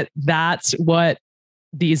humorous that that's what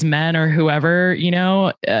these men or whoever,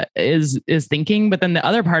 is thinking. But then the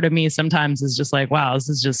other part of me sometimes is just like, wow, this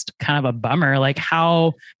is just kind of a bummer. Like,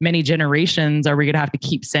 how many generations are we going to have to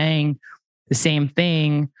keep saying the same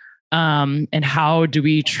thing? And how do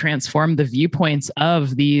we transform the viewpoints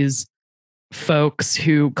of these folks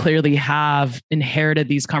who clearly have inherited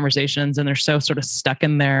these conversations and they're so sort of stuck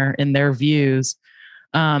in their views?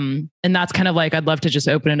 And that's kind of like, I'd love to just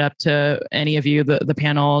open it up to any of you, the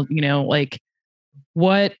panel,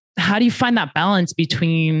 how do you find that balance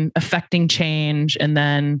between affecting change and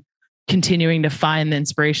then continuing to find the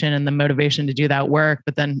inspiration and the motivation to do that work,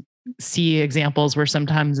 but then see examples where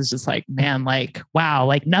sometimes it's just like, man, like, wow,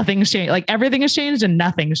 like nothing's changed, like everything has changed and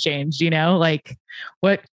nothing's changed, like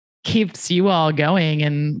what keeps you all going,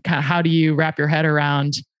 and kind of how do you wrap your head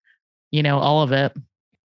around, all of it?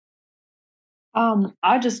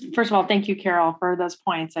 First of all, thank you, Carol, for those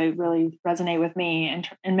points. They really resonate with me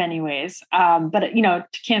in many ways. But,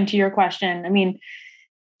 Kim, to your question,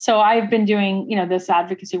 so I've been doing, this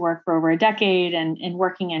advocacy work for over a decade and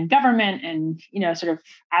working in government and, sort of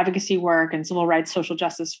advocacy work and civil rights, social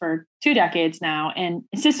justice for 2 decades now. And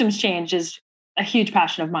systems change is a huge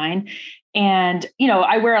passion of mine. And,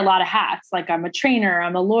 I wear a lot of hats. Like, I'm a trainer,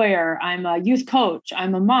 I'm a lawyer, I'm a youth coach,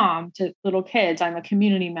 I'm a mom to little kids, I'm a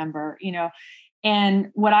community member, And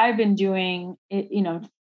what I've been doing,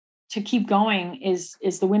 to keep going is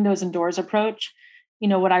the windows and doors approach.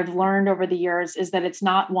 what I've learned over the years is that it's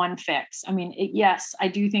not one fix. I mean, yes, I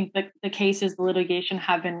do think that the cases, the litigation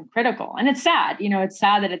have been critical, and it's sad. It's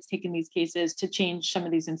sad that it's taken these cases to change some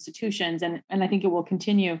of these institutions, and I think it will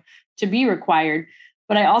continue to be required.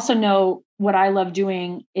 But I also know what I love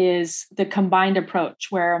doing is the combined approach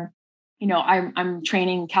where, I'm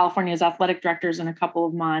training California's athletic directors in a couple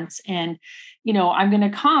of months. And, I'm going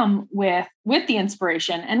to come with the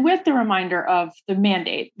inspiration and with the reminder of the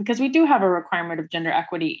mandate, because we do have a requirement of gender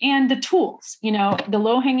equity and the tools, the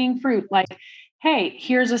low hanging fruit, like, hey,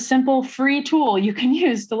 here's a simple free tool you can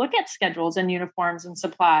use to look at schedules and uniforms and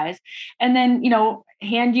supplies. And then,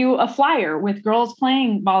 hand you a flyer with girls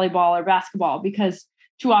playing volleyball or basketball, because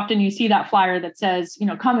too often you see that flyer that says,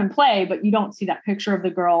 come and play, but you don't see that picture of the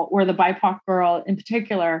girl or the BIPOC girl in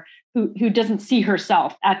particular who doesn't see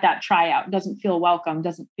herself at that tryout, doesn't feel welcome,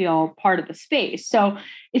 doesn't feel part of the space. So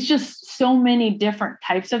it's just so many different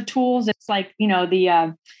types of tools. It's like,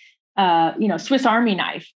 the Swiss Army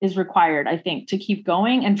knife is required, I think, to keep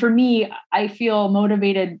going. And for me, I feel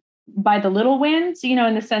motivated by the little wins,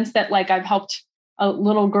 in the sense that like I've helped a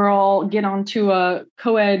little girl get onto a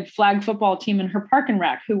co-ed flag football team in her park and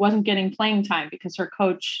rec who wasn't getting playing time because her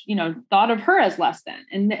coach, thought of her as less than.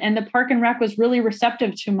 And the park and rec was really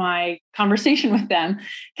receptive to my conversation with them.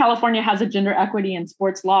 California has a gender equity in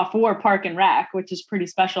sports law for park and rec, which is pretty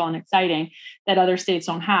special and exciting that other states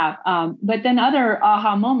don't have. But then other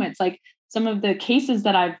aha moments, like some of the cases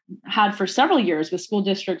that I've had for several years with school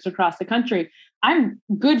districts across the country, I'm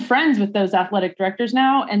good friends with those athletic directors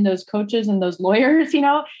now and those coaches and those lawyers,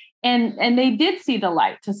 and they did see the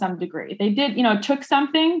light to some degree. They did, took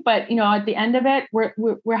something, but, at the end of it,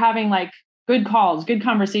 we're having like good calls, good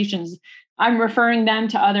conversations. I'm referring them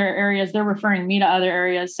to other areas. They're referring me to other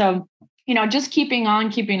areas. So, just keeping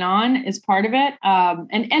on is part of it.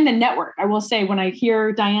 And the network, I will say, when I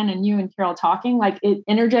hear Diane and you and Carol talking, like it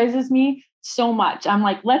energizes me so much. I'm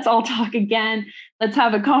like, let's all talk again. Let's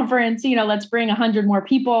have a conference, let's bring 100 more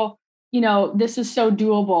people. This is so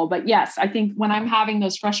doable. But yes, I think when I'm having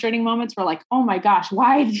those frustrating moments where like, oh my gosh,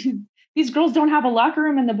 why do these girls don't have a locker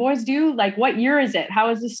room and the boys do? Like, what year is it? How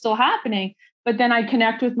is this still happening? But then I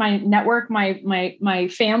connect with my network, my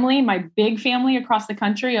family, my big family across the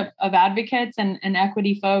country of advocates and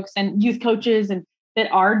equity folks and youth coaches and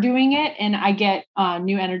that are doing it. And I get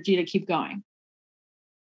new energy to keep going.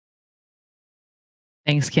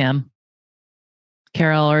 Thanks, Kim.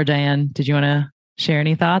 Carol or Diane, did you want to share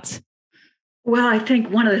any thoughts? Well, I think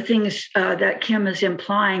one of the things that Kim is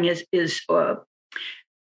implying is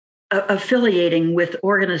affiliating with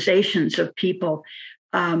organizations of people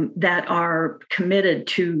that are committed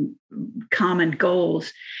to common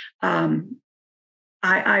goals.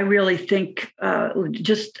 I really think,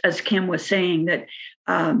 just as Kim was saying, that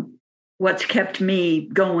what's kept me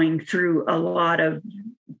going through a lot of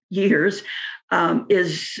years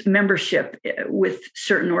is membership with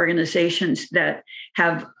certain organizations that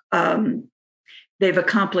have they've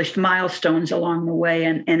accomplished milestones along the way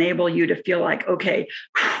and enable you to feel like, okay,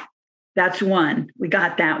 that's one. We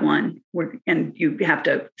got that one. And you have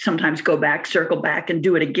to sometimes go back, circle back, and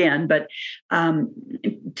do it again. But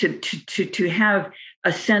to have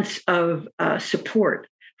a sense of support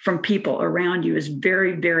from people around you is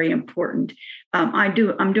very, very important. I'm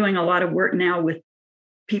doing a lot of work now with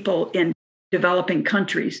people in developing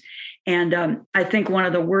countries. And I think one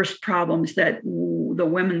of the worst problems that the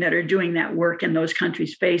women that are doing that work in those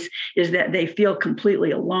countries face is that they feel completely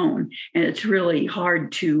alone. And it's really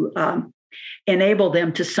hard to enable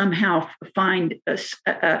them to somehow find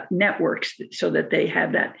networks so that they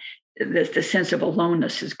have that, the sense of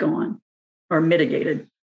aloneness is gone or mitigated.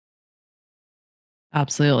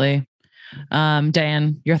 Absolutely.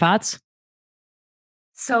 Diane, your thoughts?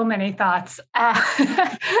 So many thoughts. I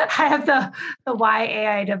have the why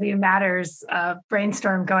AIW matters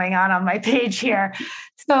brainstorm going on my page here.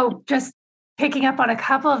 So just picking up on a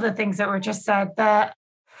couple of the things that were just said,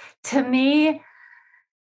 to me,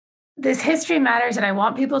 this history matters, and I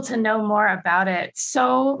want people to know more about it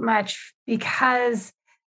so much because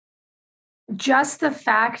just the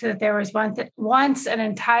fact that there was once an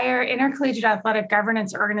entire intercollegiate athletic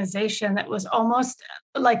governance organization that was almost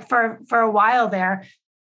like for a while there,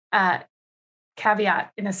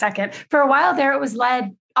 caveat in a second, for a while there, it was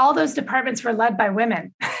led, all those departments were led by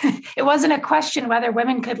women. It wasn't a question whether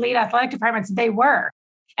women could lead athletic departments. They were.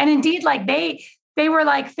 And indeed, like they were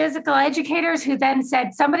like physical educators who then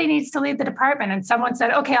said, somebody needs to lead the department. And someone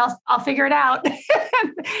said, okay, I'll figure it out.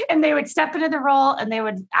 And they would step into the role and they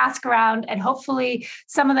would ask around. And hopefully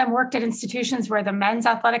some of them worked at institutions where the men's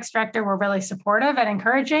athletics director were really supportive and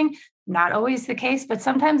encouraging. Not always the case, but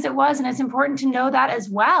sometimes it was. And it's important to know that as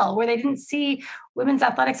well, where they didn't see women's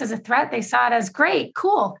athletics as a threat. They saw it as great,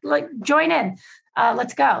 cool, like join in,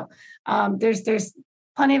 let's go. There's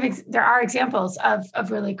plenty of, there are examples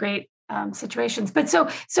of really great situations. But so,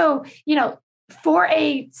 for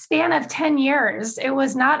a span of 10 years, it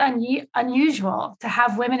was not unusual to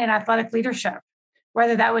have women in athletic leadership,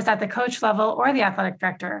 whether that was at the coach level or the athletic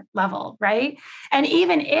director level, right? And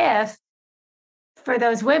even if for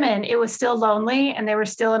those women, it was still lonely and they were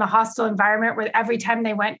still in a hostile environment where every time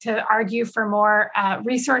they went to argue for more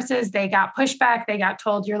resources, they got pushback. They got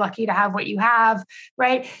told, you're lucky to have what you have,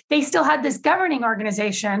 right? They still had this governing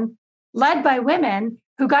organization led by women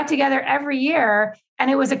who got together every year,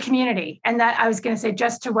 and it was a community. And that I was going to say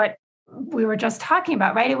just to what we were just talking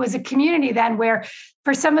about, right? It was a community then where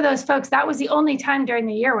for some of those folks, that was the only time during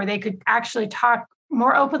the year where they could actually talk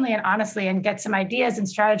more openly and honestly and get some ideas and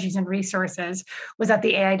strategies and resources was at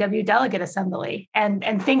the AIW Delegate Assembly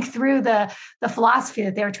and think through the philosophy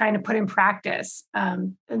that they were trying to put in practice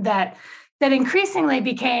that increasingly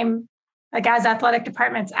became, like, as athletic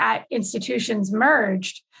departments at institutions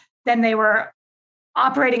merged, then they were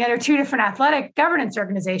operating under two different athletic governance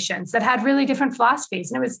organizations that had really different philosophies.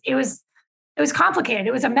 And it was complicated.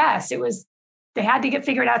 It was a mess. They had to get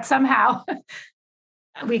figured out somehow.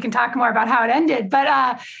 We can talk more about how it ended,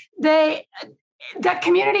 but that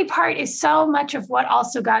community part is so much of what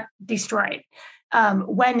also got destroyed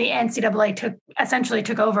when the NCAA essentially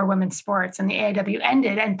took over women's sports and the AIW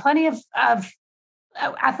ended, and plenty of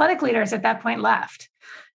athletic leaders at that point left,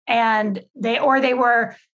 and they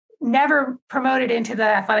were never promoted into the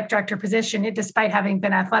athletic director position, despite having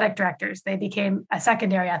been athletic directors. They became a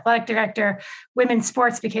secondary athletic director. Women's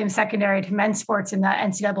sports became secondary to men's sports in the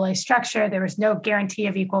NCAA structure. There was no guarantee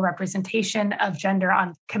of equal representation of gender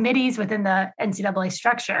on committees within the NCAA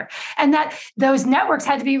structure. And that those networks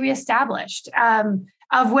had to be reestablished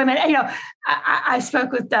of women. I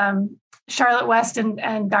spoke with Charlotte West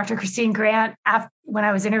and Dr. Christine Grant when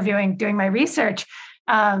I was doing my research.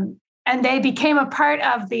 And they became a part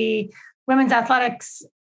of the women's athletics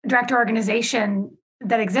director organization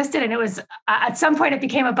that existed. And it was at some point, it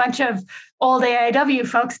became a bunch of old AIW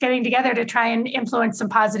folks getting together to try and influence some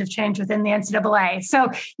positive change within the NCAA. So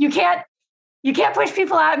you can't push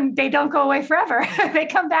people out and they don't go away forever. They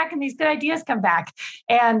come back and these good ideas come back.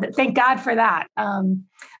 And thank God for that.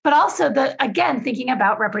 But also, again, thinking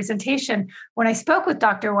about representation, when I spoke with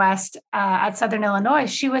Dr. West at Southern Illinois,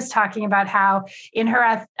 she was talking about how in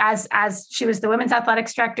her, as she was the women's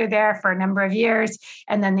athletics director there for a number of years,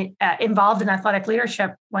 and then involved in athletic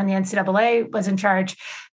leadership when the NCAA was in charge,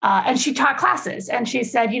 and she taught classes. And she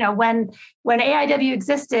said, when AIW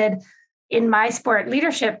existed, in my sport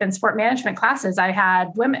leadership and sport management classes, I had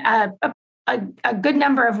women, a good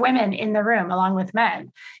number of women in the room along with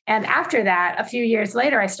men. And after that, a few years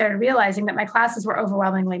later, I started realizing that my classes were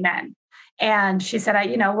overwhelmingly men. And she said, I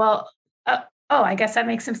guess that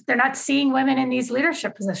makes sense. They're not seeing women in these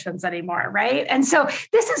leadership positions anymore, right? And so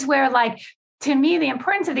this is where, to me, the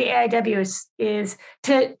importance of the AIW is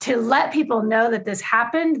to let people know that this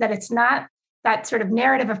happened, that it's not that sort of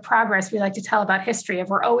narrative of progress we like to tell about history of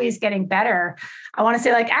we're always getting better. I want to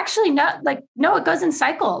say no, it goes in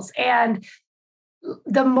cycles. And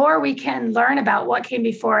the more we can learn about what came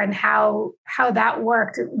before and how that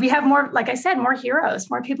worked, we have more, like I said, more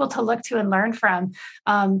heroes, more people to look to and learn from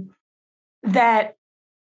that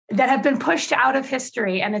have been pushed out of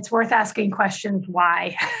history. And it's worth asking questions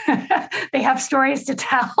why. They have stories to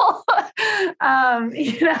tell.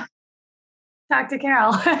 Talk to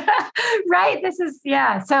Carol, right?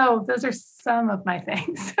 So those are some of my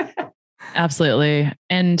things. Absolutely.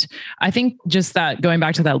 And I think just that going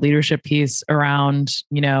back to that leadership piece around,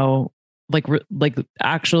 like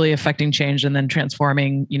actually affecting change and then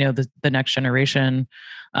transforming, the next generation,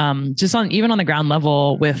 just even on the ground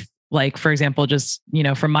level with, like, for example, just,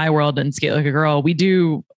 from my world and Skate Like a Girl, we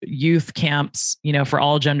do youth camps, for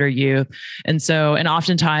all gender youth. And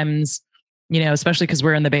oftentimes, especially because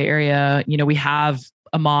we're in the Bay Area, we have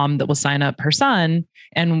a mom that will sign up her son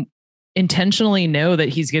and intentionally know that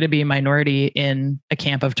he's going to be a minority in a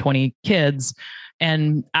camp of 20 kids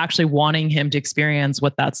and actually wanting him to experience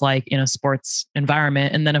what that's like in a sports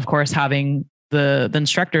environment. And then, of course, having the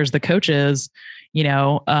instructors, the coaches,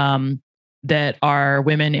 that are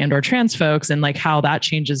women and or trans folks, and like how that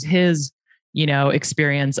changes his,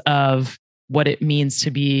 experience of what it means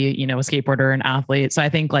to be, a skateboarder, an athlete. So I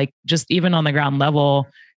think like just even on the ground level,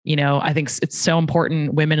 I think it's so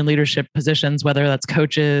important, women in leadership positions, whether that's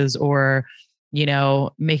coaches or,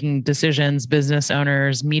 making decisions, business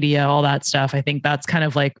owners, media, all that stuff. I think that's kind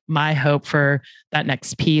of like my hope for that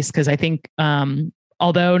next piece. Cause I think,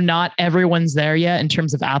 although not everyone's there yet in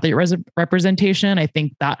terms of athlete representation, I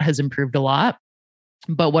think that has improved a lot.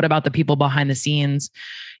 But what about the people behind the scenes,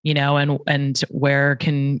 and where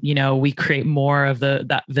can, we create more of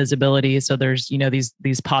that visibility? So there's,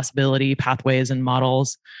 these possibility pathways and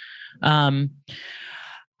models.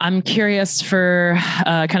 I'm curious for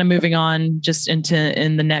kind of moving on just in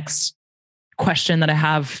the next question that I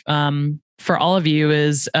have for all of you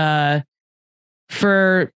is I'm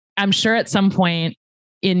sure at some point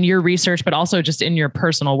in your research, but also just in your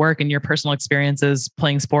personal work and your personal experiences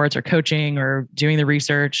playing sports or coaching or doing the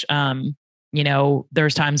research,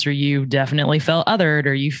 there's times where you definitely felt othered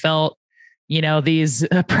or you felt, these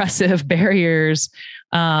oppressive barriers.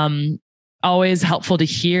 Always helpful to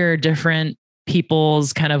hear different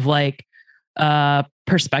people's kind of like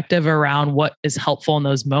perspective around what is helpful in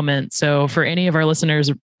those moments. So for any of our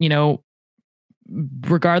listeners,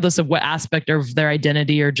 regardless of what aspect of their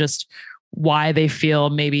identity or just why they feel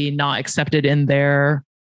maybe not accepted in their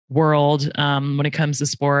world when it comes to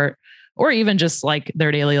sport, or even just like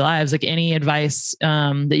their daily lives, like any advice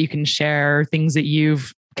that you can share, things that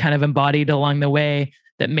you've kind of embodied along the way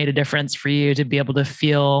that made a difference for you to be able to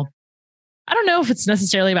feel, I don't know if it's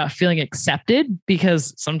necessarily about feeling accepted,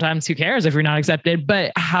 because sometimes who cares if you're not accepted,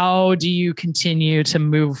 but how do you continue to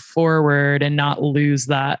move forward and not lose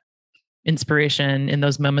that inspiration in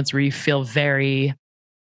those moments where you feel very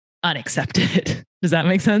unaccepted? Does that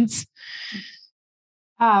make sense?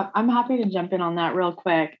 I'm happy to jump in on that real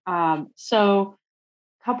quick. So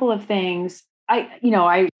a couple of things.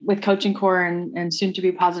 I with Coaching Core and soon to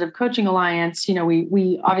be Positive Coaching Alliance,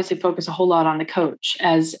 we obviously focus a whole lot on the coach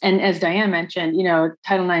as Diane mentioned,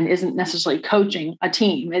 Title IX isn't necessarily coaching a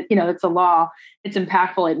team. It's a law. It's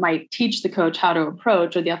impactful. It might teach the coach how to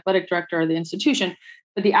approach, or the athletic director or the institution,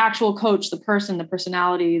 but the actual coach, the person, the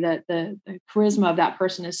personality, that the charisma of that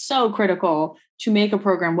person is so critical to make a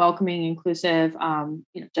program welcoming, inclusive,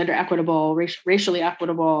 gender equitable, racially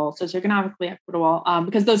equitable, socioeconomically equitable,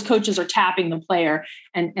 because those coaches are tapping the player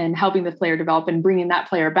and helping the player develop and bringing that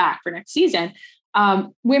player back for next season.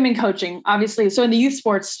 Women coaching, obviously. So in the youth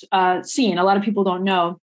sports scene, a lot of people don't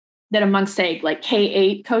know that amongst, say, like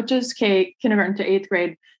K-8 coaches, kindergarten to 8th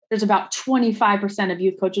grade, there's about 25% of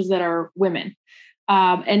youth coaches that are women.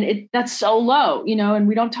 And that's so low, and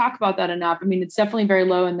we don't talk about that enough. I mean, it's definitely very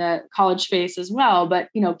low in the college space as well, but,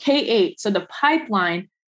 K-8, so the pipeline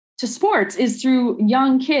to sports is through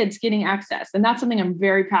young kids getting access. And that's something I'm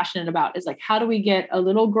very passionate about, is like, how do we get a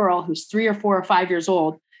little girl who's 3 or 4 or 5 years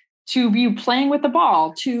old to be playing with the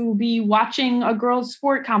ball, to be watching a girls'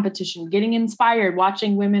 sport competition, getting inspired,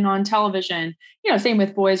 watching women on television, same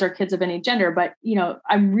with boys or kids of any gender. But,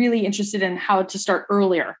 I'm really interested in how to start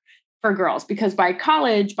earlier for girls, because by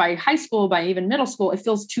college, by high school, by even middle school, it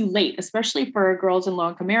feels too late, especially for girls in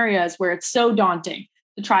low-income areas where it's so daunting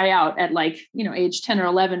to try out at age 10 or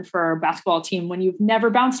 11 for a basketball team when you've never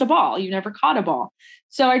bounced a ball, you've never caught a ball.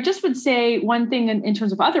 So I just would say one thing in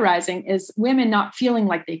terms of otherizing is women not feeling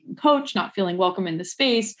like they can coach, not feeling welcome in the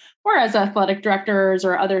space, or as athletic directors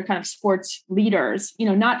or other kind of sports leaders,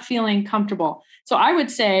 not feeling comfortable. So I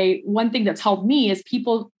would say one thing that's helped me is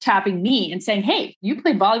people tapping me and saying, hey, you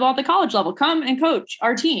played volleyball at the college level, come and coach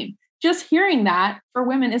our team. Just hearing that for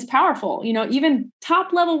women is powerful. Even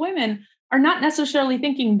top level women are not necessarily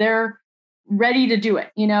thinking they're ready to do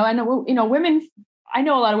it, and, women, I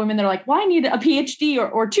know a lot of women that are like, well, I need a PhD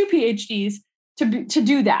or 2 PhDs to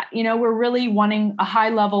do that. We're really wanting a high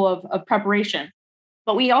level of preparation,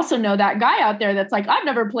 but we also know that guy out there that's like, I've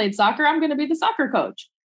never played soccer, I'm going to be the soccer coach.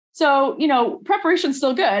 So, preparation's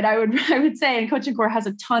still good. I would say, and Coaching Core has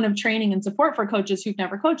a ton of training and support for coaches who've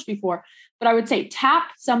never coached before, but I would say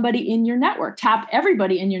tap somebody in your network, tap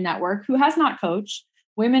everybody in your network who has not coached,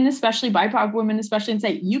 women, especially BIPOC women, especially, and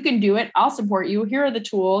say, you can do it. I'll support you. Here are the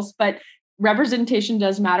tools, but representation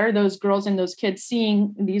does matter. Those girls and those kids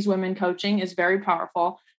seeing these women coaching is very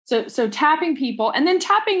powerful. So tapping people, and then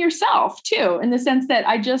tapping yourself too, in the sense that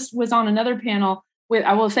I just was on another panel with,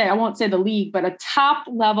 I won't say the league, but a top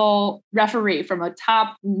level referee from a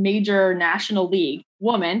top major national league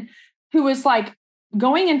woman who was like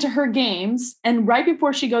going into her games. And right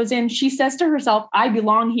before she goes in, she says to herself, I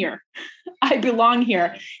belong here. I belong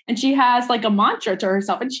here. And she has like a mantra to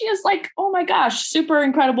herself. And she is like, oh my gosh, super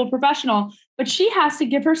incredible professional. But she has to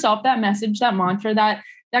give herself that message, that mantra, that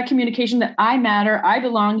communication that I matter. I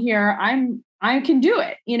belong here. I can do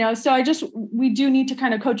it, so we do need to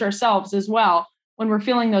kind of coach ourselves as well when we're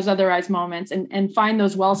feeling those otherized moments and find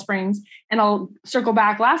those well springs. And I'll circle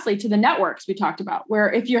back lastly to the networks we talked about,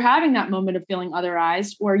 where if you're having that moment of feeling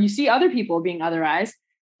otherized, or you see other people being otherized,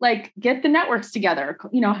 like get the networks together,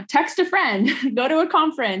 text a friend, go to a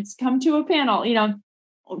conference, come to a panel,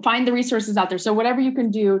 find the resources out there. So whatever you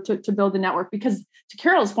can do to build a network, because to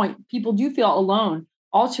Carol's point, people do feel alone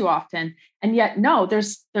all too often. And yet, no,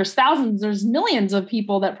 there's thousands, there's millions of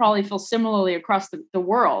people that probably feel similarly across the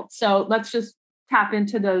world. So let's just tap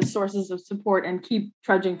into those sources of support and keep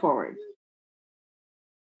trudging forward.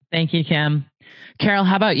 Thank you, Kim. Carol,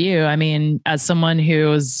 how about you? I mean, as someone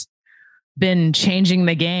who's been changing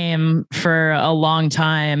the game for a long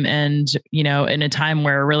time and, in a time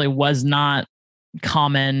where it really was not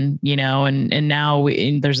common, and now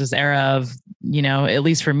there's this era of, at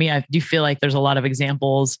least for me, I do feel like there's a lot of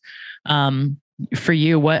examples. For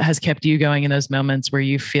you, what has kept you going in those moments where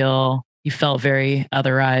you felt very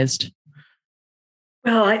otherized?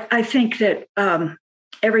 Well, I think that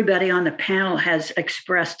everybody on the panel has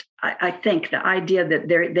expressed, I think, the idea that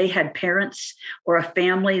they had parents or a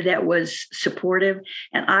family that was supportive.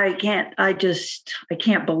 And I can't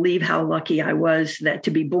believe how lucky I was that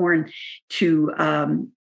to be born to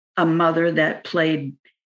a mother that played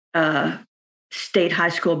state high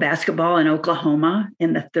school basketball in Oklahoma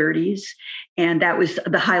in the 30s. And that was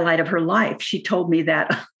the highlight of her life. She told me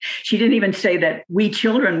that. She didn't even say that we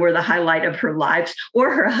children were the highlight of her lives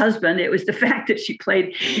or her husband. It was the fact that she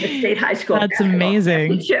played in the state high school. That's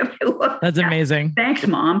amazing. That's amazing. Thanks,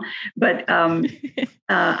 Mom. But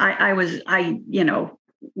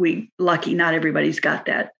we lucky. Not everybody's got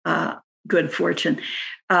that good fortune.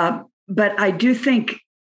 But I do think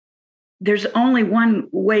there's only one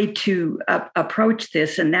way to approach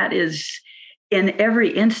this, and that is in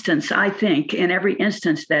every instance, I think, in every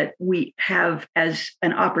instance that we have as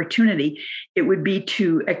an opportunity, it would be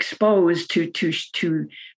to expose,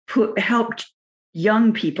 help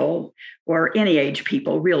young people, or any age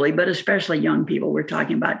people really, but especially young people we're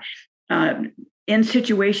talking about, in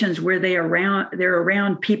situations where they're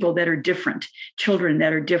around people that are different, children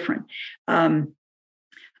that are different.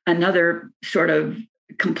 Another sort of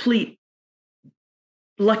complete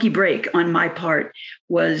lucky break on my part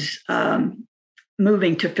was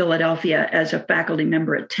moving to Philadelphia as a faculty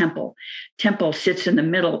member at Temple. Temple sits in the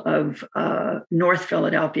middle of North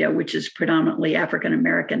Philadelphia, which is predominantly African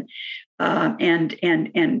American. And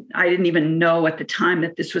I didn't even know at the time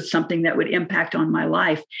that this was something that would impact on my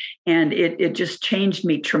life. And it just changed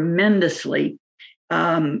me tremendously.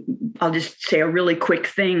 I'll just say a really quick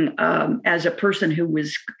thing. As a person who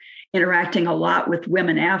was interacting a lot with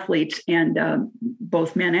women athletes, and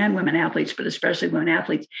both men and women athletes, but especially women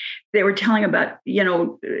athletes, they were telling about,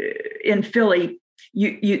 in Philly,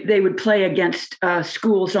 they would play against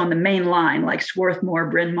schools on the main line, like Swarthmore,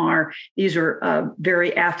 Bryn Mawr. These are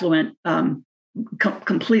very affluent,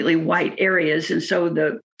 completely white areas. And so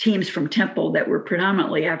the teams from Temple that were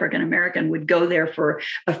predominantly African-American would go there for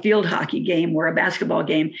a field hockey game or a basketball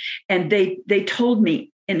game. And they told me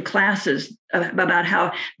in classes about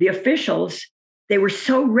how the officials, they were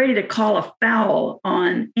so ready to call a foul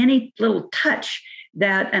on any little touch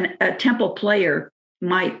that a Temple player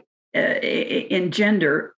might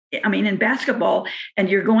engender. I mean, in basketball, and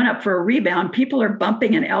you're going up for a rebound, people are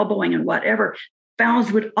bumping and elbowing and whatever.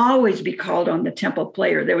 Fouls would always be called on the Temple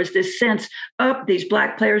player. There was this sense of these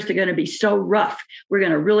Black players, they're going to be so rough. We're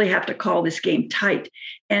going to really have to call this game tight.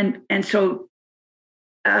 And so,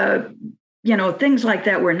 things like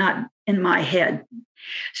that were not in my head.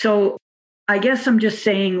 So I guess I'm just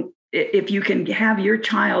saying, if you can have your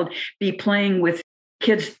child be playing with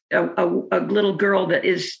kids, a little girl that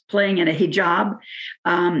is playing in a hijab,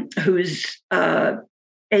 who's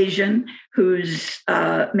Asian, who's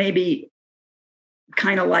maybe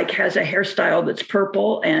kind of like has a hairstyle that's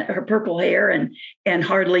purple and her purple hair and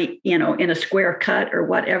hardly, in a square cut or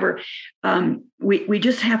whatever. We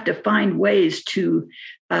just have to find ways to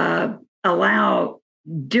allow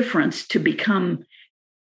difference to become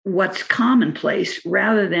what's commonplace,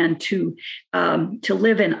 rather than to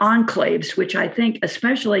live in enclaves, which I think,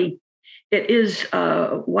 especially, it is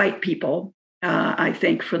white people. I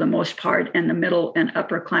think for the most part, and the middle and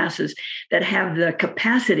upper classes that have the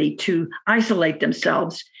capacity to isolate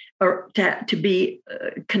themselves, or to be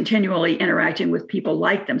continually interacting with people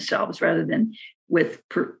like themselves rather than with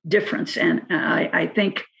difference. And I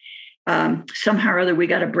think somehow or other we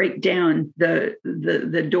got to break down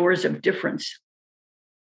the doors of difference.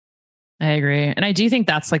 I agree. And I do think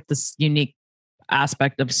that's like this unique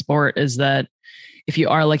aspect of sport, is that if you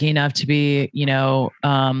are lucky enough to be,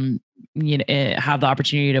 have the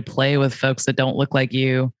opportunity to play with folks that don't look like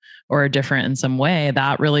you or are different in some way,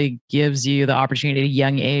 that really gives you the opportunity at a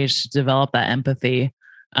young age to develop that empathy.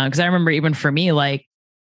 Because I remember even for me, like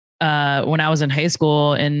when I was in high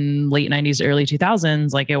school in late 90s, early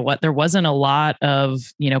 2000s, like there wasn't a lot of,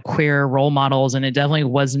 queer role models, and it definitely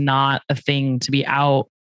was not a thing to be out.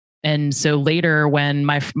 And so later when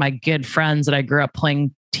my good friends that I grew up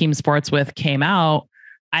playing team sports with came out,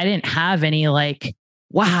 I didn't have any like,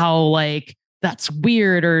 wow, like that's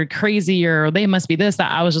weird or crazy, or they must be this,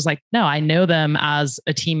 that. I was just like, no, I know them as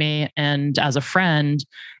a teammate and as a friend.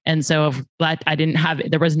 And so if that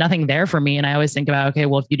there was nothing there for me. And I always think about, okay,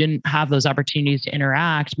 well, if you didn't have those opportunities to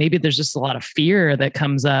interact, maybe there's just a lot of fear that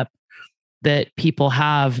comes up that people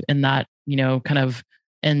have, and that, kind of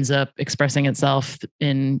ends up expressing itself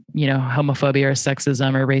in, homophobia or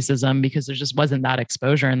sexism or racism, because there just wasn't that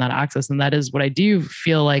exposure and that access. And that is what I do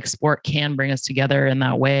feel like sport can bring us together in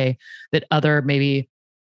that way, that maybe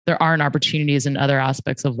there aren't opportunities in other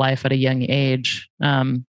aspects of life at a young age.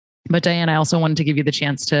 But Diane, I also wanted to give you the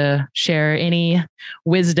chance to share any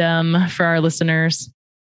wisdom for our listeners.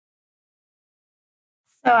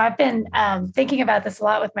 So I've been thinking about this a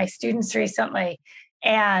lot with my students recently.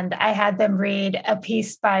 And I had them read a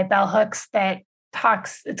piece by Bell Hooks that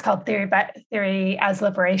it's called Theory as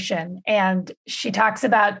Liberation. And she talks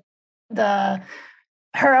about her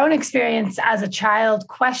own experience as a child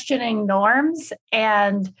questioning norms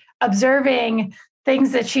and observing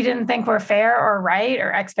things that she didn't think were fair or right,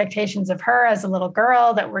 or expectations of her as a little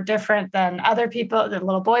girl that were different than other people, the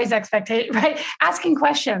little boys' expectations, right? Asking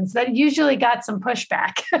questions that usually got some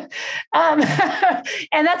pushback.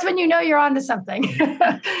 And that's when you're onto something.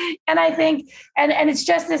 And I think, and it's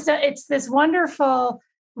just it's this wonderful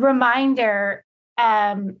reminder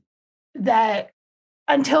that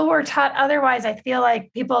until we're taught otherwise, I feel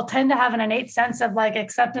like people tend to have an innate sense of like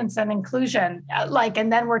acceptance and inclusion,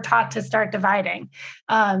 and then we're taught to start dividing.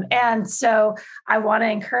 And so I want to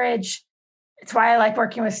encourage, it's why I like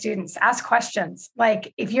working with students, ask questions.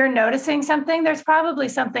 Like if you're noticing something, there's probably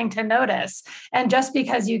something to notice. And just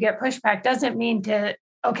because you get pushback doesn't mean the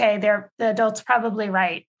adult's probably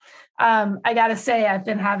right. I got to say, I've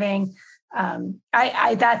been having,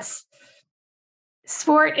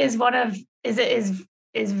 sport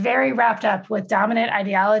is very wrapped up with dominant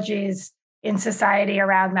ideologies in society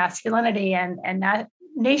around masculinity and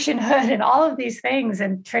nationhood and all of these things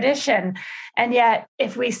and tradition. And yet,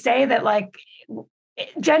 if we say that like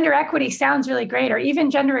gender equity sounds really great, or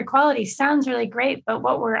even gender equality sounds really great, but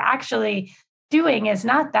what we're actually doing is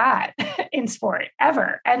not that in sport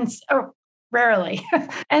ever, or rarely.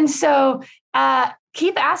 And so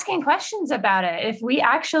keep asking questions about it. If we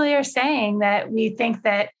actually are saying that we think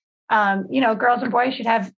that girls and boys should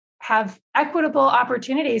have equitable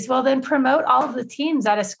opportunities, well, then promote all of the teams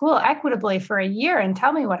at a school equitably for a year and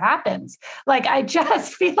tell me what happens. Like, I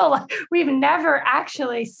just feel like we've never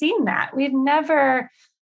actually seen that. We've never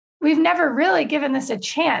really given this a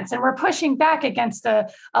chance. And we're pushing back against a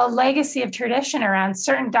legacy of tradition around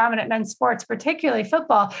certain dominant men's sports, particularly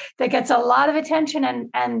football, that gets a lot of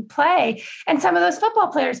attention and play. And some of those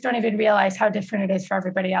football players don't even realize how different it is for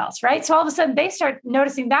everybody else, right? So all of a sudden they start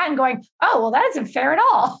noticing that and going, oh, well, that isn't fair at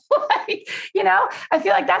all. I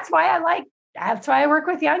feel like that's why I work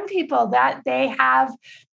with young people, that they have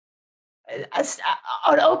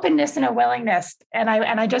an openness and a willingness. And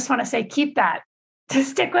I just want to say, keep that. To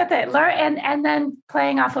stick with it, learn, and then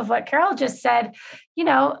playing off of what Carol just said,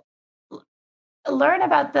 learn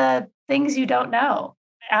about the things you don't know,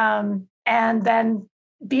 and then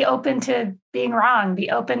be open to being wrong, be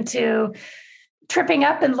open to tripping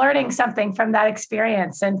up and learning something from that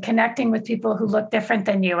experience, and connecting with people who look different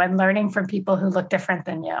than you and learning from people who look different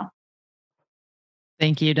than you.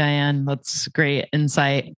 Thank you, Diane. That's great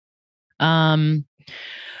insight.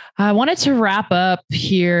 I wanted to wrap up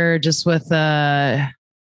here just with, I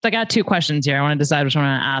got two questions here. I want to decide which one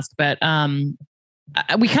I want to ask, but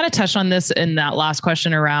we kind of touched on this in that last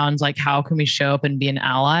question around like, how can we show up and be an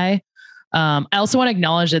ally? I also want to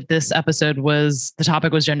acknowledge that this episode the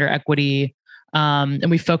topic was gender equity.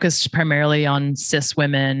 And we focused primarily on cis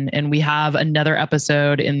women, and we have another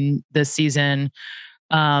episode in this season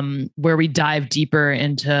where we dive deeper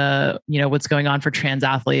into, what's going on for trans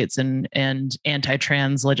athletes and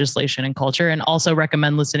anti-trans legislation and culture, and also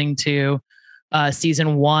recommend listening to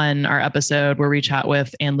season 1, our episode where we chat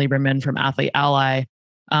with Ann Lieberman from Athlete Ally.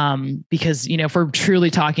 Because, if we're truly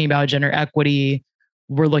talking about gender equity,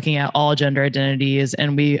 we're looking at all gender identities,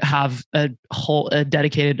 and we have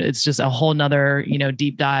it's just a whole nother,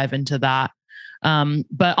 deep dive into that.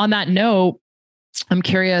 But on that note, I'm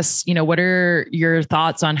curious, what are your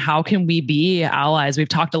thoughts on how can we be allies? We've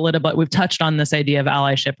talked a little bit, we've touched on this idea of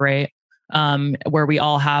allyship, right? Where we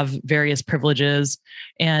all have various privileges.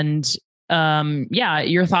 And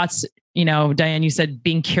your thoughts, Diane, you said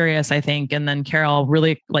being curious, I think. And then Carol,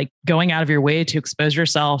 really like going out of your way to expose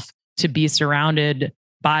yourself to be surrounded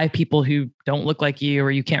by people who don't look like you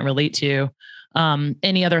or you can't relate to.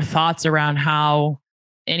 Any other thoughts around how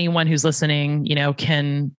anyone who's listening,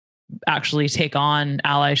 can actually take on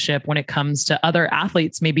allyship when it comes to other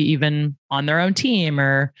athletes, maybe even on their own team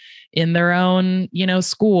or in their own,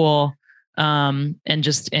 school, and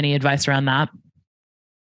just any advice around that?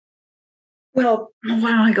 Well,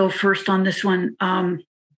 why don't I go first on this one?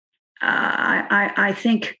 I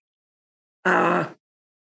think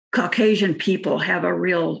Caucasian people have a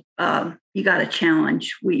real, you got a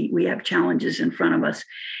challenge. We have challenges in front of us.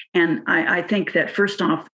 And I think that first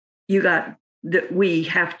off, that we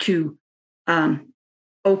have to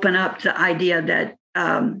open up the idea that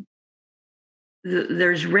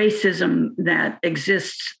there's racism that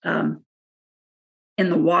exists in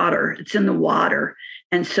the water. It's in the water.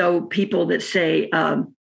 And so people that say,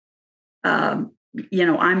 I'm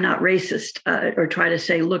not racist, or try to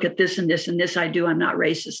say, look at this and this and this I do, I'm not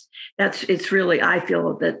racist. It's really, I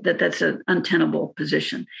feel that's an untenable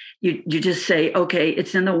position. You just say, okay,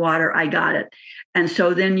 it's in the water, I got it. And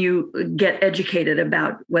so then you get educated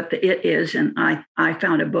about what the it is. And I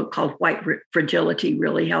found a book called White Fragility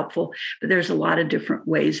really helpful, but there's a lot of different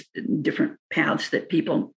ways, different paths that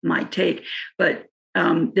people might take. But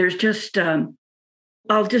there's just,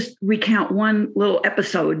 I'll just recount one little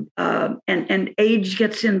episode, and age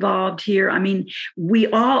gets involved here. I mean, we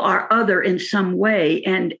all are other in some way,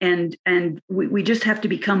 and we just have to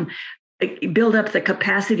build up the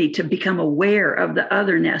capacity to become aware of the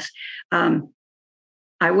otherness.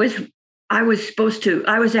 I was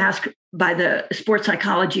asked by the sports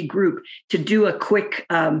psychology group to do a quick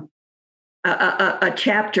a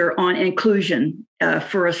chapter on inclusion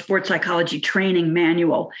for a sports psychology training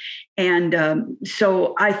manual. And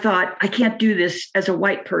so I thought, I can't do this as a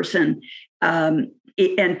white person. And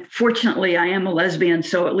fortunately, I am a lesbian,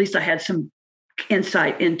 so at least I had some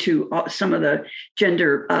insight into some of the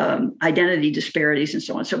gender identity disparities and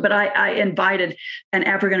so on. So, but I invited an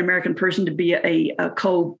African-American person to be a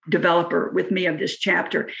co-developer with me of this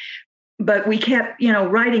chapter. But we kept,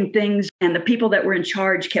 writing things, and the people that were in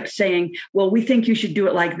charge kept saying, well, we think you should do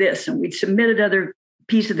it like this. And we'd submitted other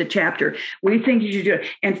piece of the chapter. We think you should do it.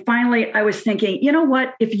 And finally, I was thinking, you know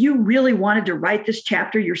what? If you really wanted to write this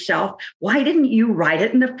chapter yourself, why didn't you write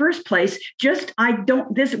it in the first place?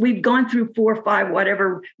 We've gone through 4 or 5,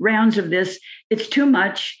 whatever rounds of this. It's too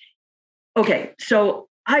much. Okay. So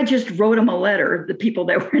I just wrote them a letter, the people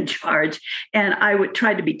that were in charge, and I would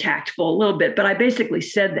try to be tactful a little bit, but I basically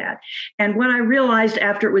said that. And what I realized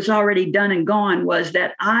after it was already done and gone was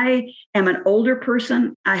that I am an older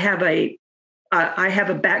person. I have a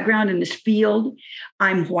background in this field.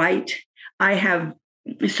 I'm white. I have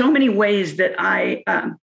so many ways that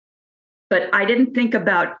but I didn't think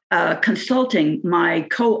about consulting my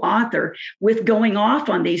co-author with going off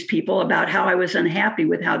on these people about how I was unhappy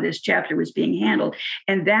with how this chapter was being handled.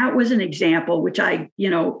 And that was an example which I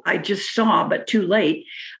just saw, but too late.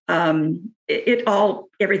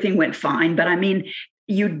 Everything went fine. But I mean,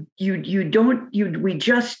 when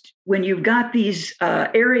you've got these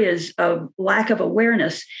areas of lack of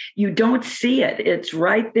awareness, you don't see it. It's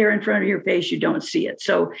right there in front of your face. You don't see it.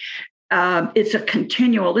 So it's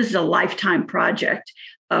this is a lifetime project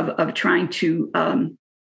of trying to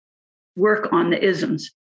work on the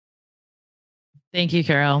isms. Thank you,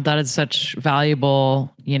 Carol. That is such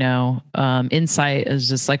valuable, insight. Is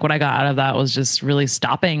just like what I got out of that was just really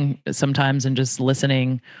stopping sometimes and just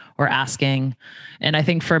listening or asking. And I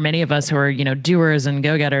think for many of us who are, doers and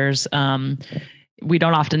go-getters, I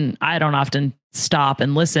don't often stop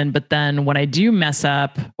and listen, but then when I do mess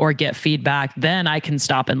up or get feedback, then I can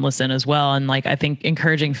stop and listen as well. And I think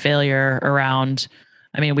encouraging failure around,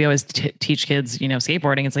 we always teach kids,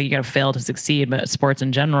 skateboarding, it's like, you got to fail to succeed, but sports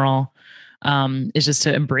in general, is just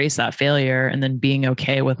to embrace that failure and then being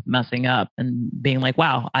okay with messing up and being like,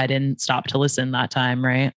 wow, I didn't stop to listen that time.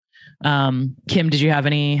 Right. Kim, did you have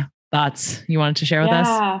any thoughts you wanted to share with us?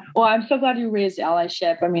 Yeah. Well, I'm so glad you raised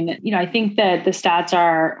allyship. I think that the stats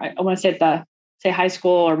are, I want to say at the high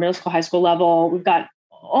school or middle school, high school level, we've got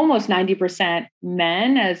almost 90%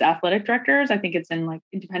 men as athletic directors. I think it's in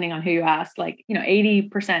depending on who you ask,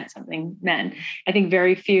 80% something men. I think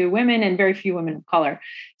very few women and very few women of color.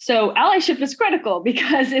 So allyship is critical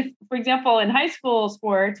because if, for example, in high school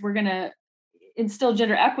sports, we're going to instill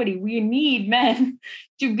gender equity, we need men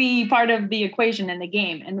to be part of the equation in the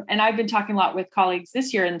game. And I've been talking a lot with colleagues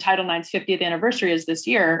this year, and Title IX's 50th anniversary is this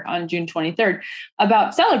year on June 23rd,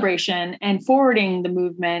 about celebration and forwarding the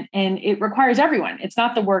movement. And it requires everyone. It's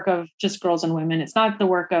not the work of just girls and women. It's not the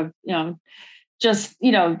work of, just,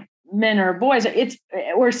 men or boys,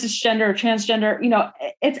 or cisgender or transgender,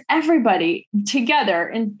 it's everybody together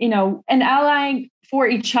and, and allying for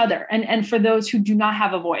each other and for those who do not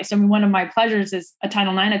have a voice. I mean, one of my pleasures as a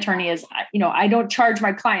Title IX attorney is, I don't charge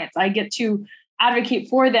my clients. I get to advocate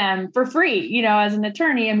for them for free, as an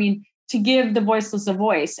attorney. I mean, to give the voiceless a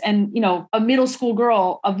voice and, a middle school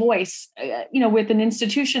girl a voice, with an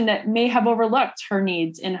institution that may have overlooked her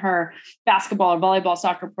needs in her basketball or volleyball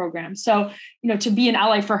soccer program. So, to be an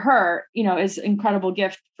ally for her, is an incredible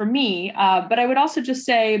gift for me. But I would also just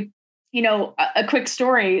say, a quick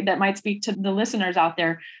story that might speak to the listeners out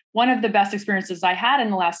there. One of the best experiences I had in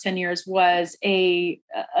the last 10 years was an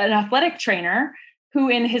athletic trainer who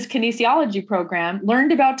in his kinesiology program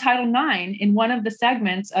learned about Title IX in one of the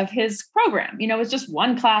segments of his program. It was just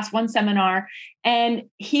one class, one seminar, and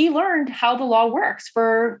he learned how the law works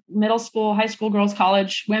for middle school, high school girls,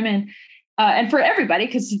 college women, and for everybody,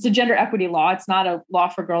 because it's a gender equity law. It's not a law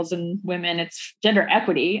for girls and women. It's gender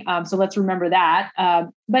equity. So let's remember that.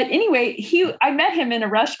 But anyway, I met him in a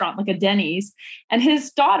restaurant, like a Denny's, and his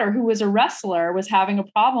daughter, who was a wrestler, was having a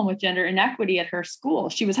problem with gender inequity at her school.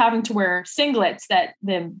 She was having to wear singlets that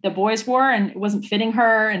the boys wore, and it wasn't fitting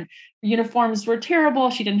her, and uniforms were terrible.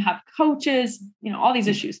 She didn't have coaches, all these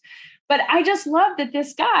issues. But I just love that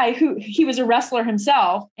this guy, he was a wrestler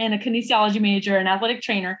himself and a kinesiology major, an athletic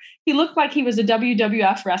trainer, he looked like he was a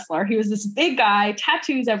WWF wrestler. He was this big guy,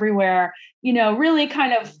 tattoos everywhere, really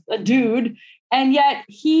kind of a dude. And yet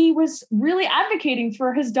he was really advocating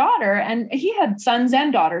for his daughter, and he had sons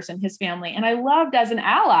and daughters in his family. And I loved, as an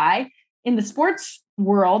ally in the sports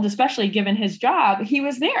world, especially given his job, he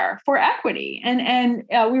was there for equity. And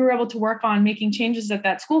we were able to work on making changes at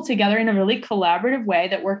that school together in a really collaborative way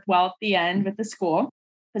that worked well at the end with the school.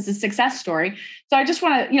 It's a success story. So I just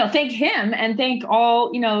want to, thank him and thank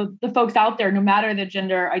all, the folks out there, no matter the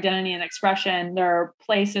gender identity and expression, their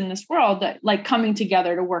place in this world, that like coming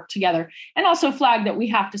together to work together, and also flag that we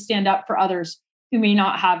have to stand up for others who may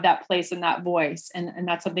not have that place and that voice. And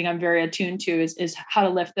that's something I'm very attuned to is how to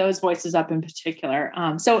lift those voices up in particular.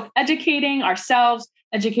 So educating ourselves,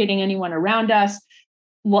 educating anyone around us,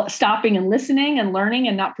 stopping and listening and learning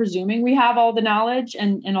and not presuming we have all the knowledge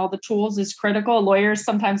and all the tools is critical. Lawyers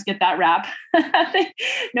sometimes get that rap. They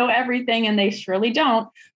know everything and they surely don't.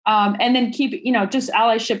 And then keep, just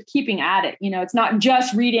allyship, keeping at it. It's not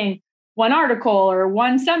just reading one article or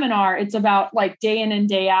one seminar. It's about like day in and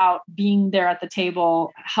day out, being there at the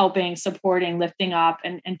table, helping, supporting, lifting up,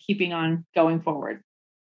 and keeping on going forward.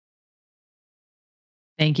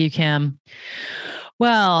 Thank you, Kim.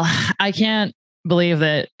 Well, I can't believe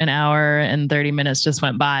that an hour and 30 minutes just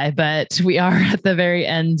went by, but we are at the very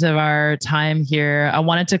end of our time here. I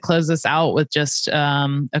wanted to close this out with just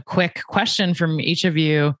a quick question from each of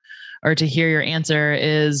you, or to hear your answer,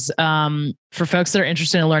 is for folks that are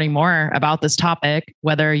interested in learning more about this topic,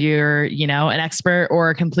 whether you're, an expert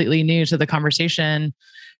or completely new to the conversation,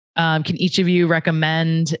 can each of you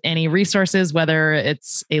recommend any resources, whether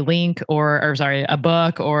it's a link or a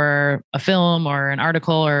book or a film or an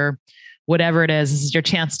article or whatever it is? This is your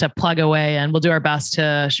chance to plug away, and we'll do our best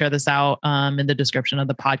to share this out in the description of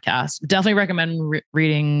the podcast. Definitely recommend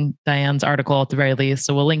reading Diane's article at the very least.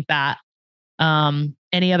 So we'll link that.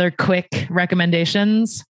 Any other quick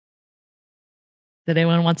recommendations that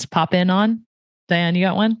anyone wants to pop in on? Diane, you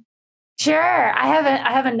got one? Sure. I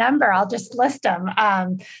have a number. I'll just list them.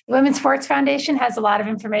 The Women's Sports Foundation has a lot of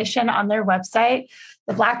information on their website.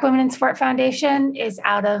 The Black Women in Sport Foundation is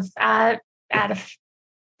out of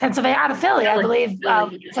Pennsylvania, out of Philly, I believe.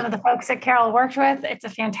 Some of the folks that Carol worked with. It's a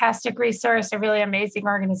fantastic resource, a really amazing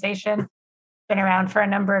organization. Been around for a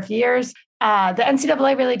number of years. The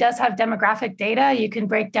NCAA really does have demographic data. You can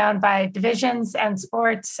break down by divisions and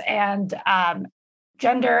sports and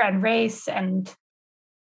gender and race and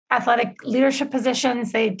athletic leadership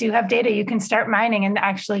positions. They do have data you can start mining and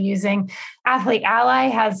actually using. Athlete Ally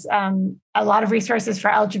has a lot of resources for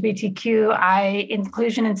LGBTQI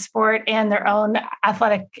inclusion in sport and their own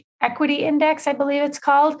athletic equity index, I believe it's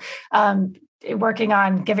called. Working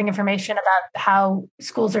on giving information about how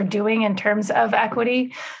schools are doing in terms of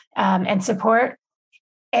equity and support.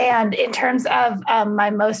 And in terms of my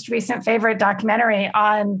most recent favorite documentary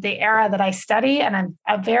on the era that I study, and I'm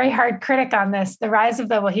a very hard critic on this, The Rise of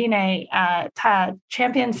the Wahine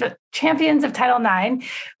Champions of Title IX,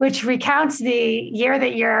 which recounts the year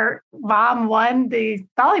that your mom won the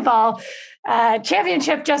volleyball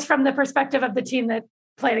championship just from the perspective of the team that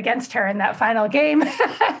played against her in that final game.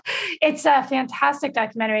 It's a fantastic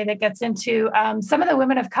documentary that gets into some of the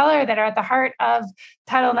women of color that are at the heart of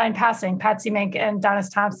Title IX passing, Patsy Mink and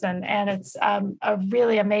Donis Thompson. And it's a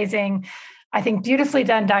really amazing, I think, beautifully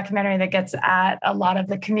done documentary that gets at a lot of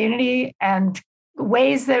the community and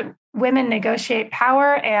ways that women negotiate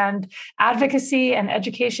power and advocacy and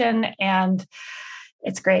education. And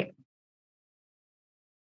it's great.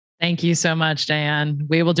 Thank you so much, Diane.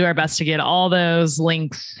 We will do our best to get all those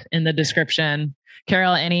links in the description.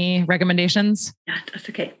 Carol, any recommendations? Yeah, that's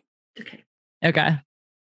okay. Okay.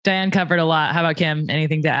 Diane covered a lot. How about Kim?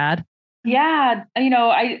 Anything to add? Yeah.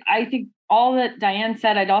 I think all that Diane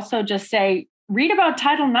said, I'd also just say, read about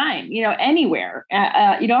Title IX, anywhere.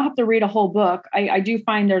 You don't have to read a whole book. I do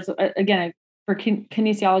find there's, again, for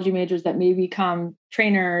kinesiology majors that may become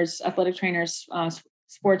trainers, athletic trainers,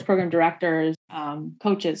 sports program directors,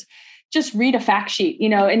 coaches, just read a fact sheet,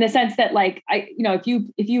 in the sense that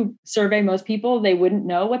if you survey most people, they wouldn't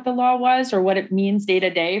know what the law was or what it means day to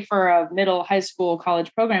day for a middle, high school,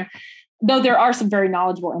 college program, though there are some very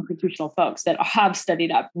knowledgeable institutional folks that have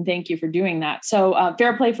studied up, and thank you for doing that. So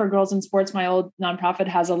Fair Play for Girls in Sports, my old nonprofit,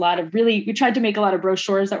 has a lot of we tried to make a lot of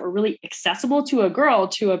brochures that were really accessible to a girl,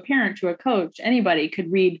 to a parent, to a coach. Anybody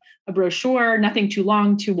could read a brochure, nothing too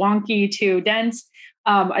long, too wonky, too dense.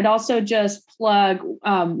 I'd also just plug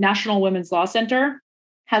National Women's Law Center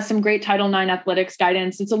has some great Title IX athletics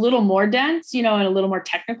guidance. It's a little more dense, and a little more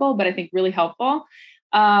technical, but I think really helpful.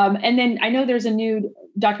 And then I know there's a new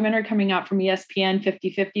documentary coming out from ESPN,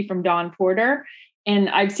 50/50, from Dawn Porter. And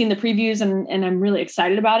I've seen the previews and I'm really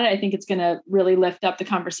excited about it. I think it's going to really lift up the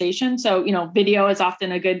conversation. So, video is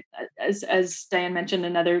often a good, as Diane mentioned,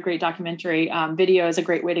 another great documentary. Video is a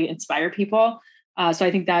great way to inspire people. So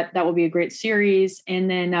I think that will be a great series. And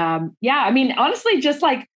then, honestly,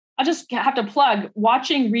 I'll just have to plug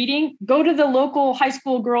watching, reading, go to the local high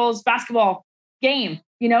school girls basketball game,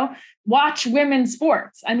 watch women's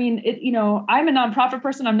sports. I mean, I'm a nonprofit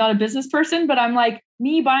person. I'm not a business person, but I'm like,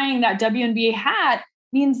 me buying that WNBA hat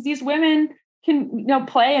means these women can,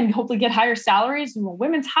 play and hopefully get higher salaries.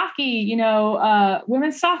 Women's hockey,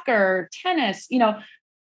 women's soccer, tennis,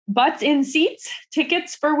 butts in seats,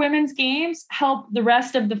 tickets for women's games help the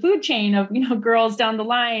rest of the food chain of, girls down the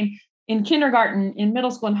line in kindergarten, in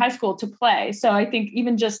middle school and high school to play. So I think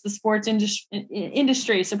even just the sports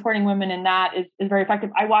industry supporting women in that is very effective.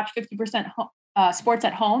 I watch 50% sports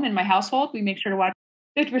at home in my household. We make sure to watch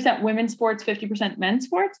 50% women's sports, 50% men's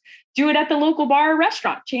sports. Do it at the local bar or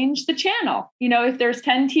restaurant. Change the channel. If there's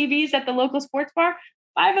 10 TVs at the local sports bar,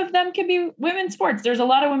 5 of them can be women's sports. There's a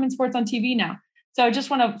lot of women's sports on TV now. So I just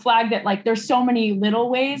want to flag that there's so many little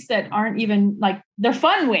ways that aren't even they're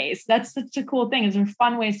fun ways. That's such a cool thing, is there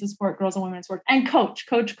fun ways to support girls and women's sports. And coach.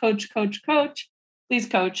 Please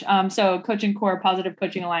coach. So Coaching Core, Positive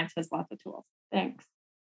Coaching Alliance has lots of tools. Thanks.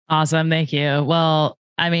 Awesome. Thank you. Well,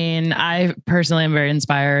 I personally am very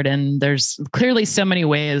inspired, and there's clearly so many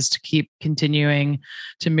ways to keep continuing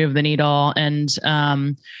to move the needle, and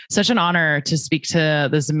such an honor to speak to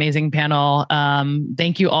this amazing panel.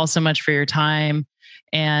 Thank you all so much for your time,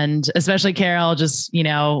 and especially Carol, just,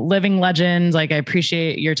 living legend. I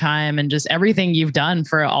appreciate your time and just everything you've done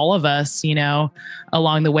for all of us,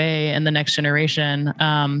 along the way and the next generation.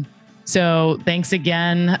 So thanks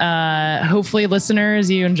again. Hopefully, listeners,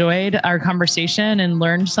 you enjoyed our conversation and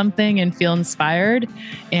learned something and feel inspired.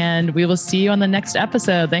 And we will see you on the next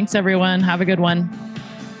episode. Thanks, everyone. Have a good one.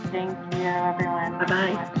 Thank you, everyone.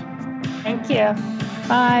 Bye-bye. Thank you.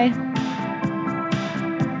 Bye.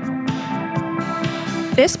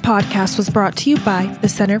 This podcast was brought to you by the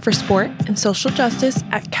Center for Sport and Social Justice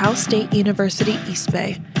at Cal State University East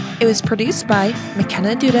Bay. It was produced by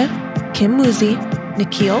McKenna Duda, Kim Woozy,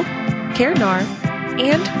 Nikhil Kernar,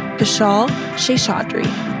 and Vishal Sheshadri.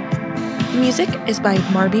 The music is by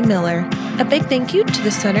Marby Miller. A big thank you to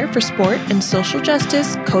the Center for Sport and Social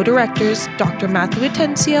Justice co-directors Dr. Matthew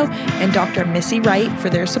Atencio and Dr. Missy Wright for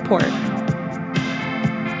their support.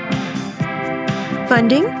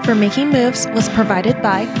 Funding for Making Moves was provided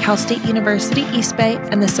by Cal State University East Bay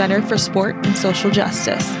and the Center for Sport and Social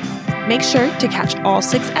Justice. Make sure to catch all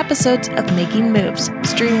 6 episodes of Making Moves,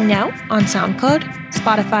 streaming now on SoundCloud,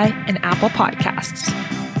 Spotify, and Apple Podcasts.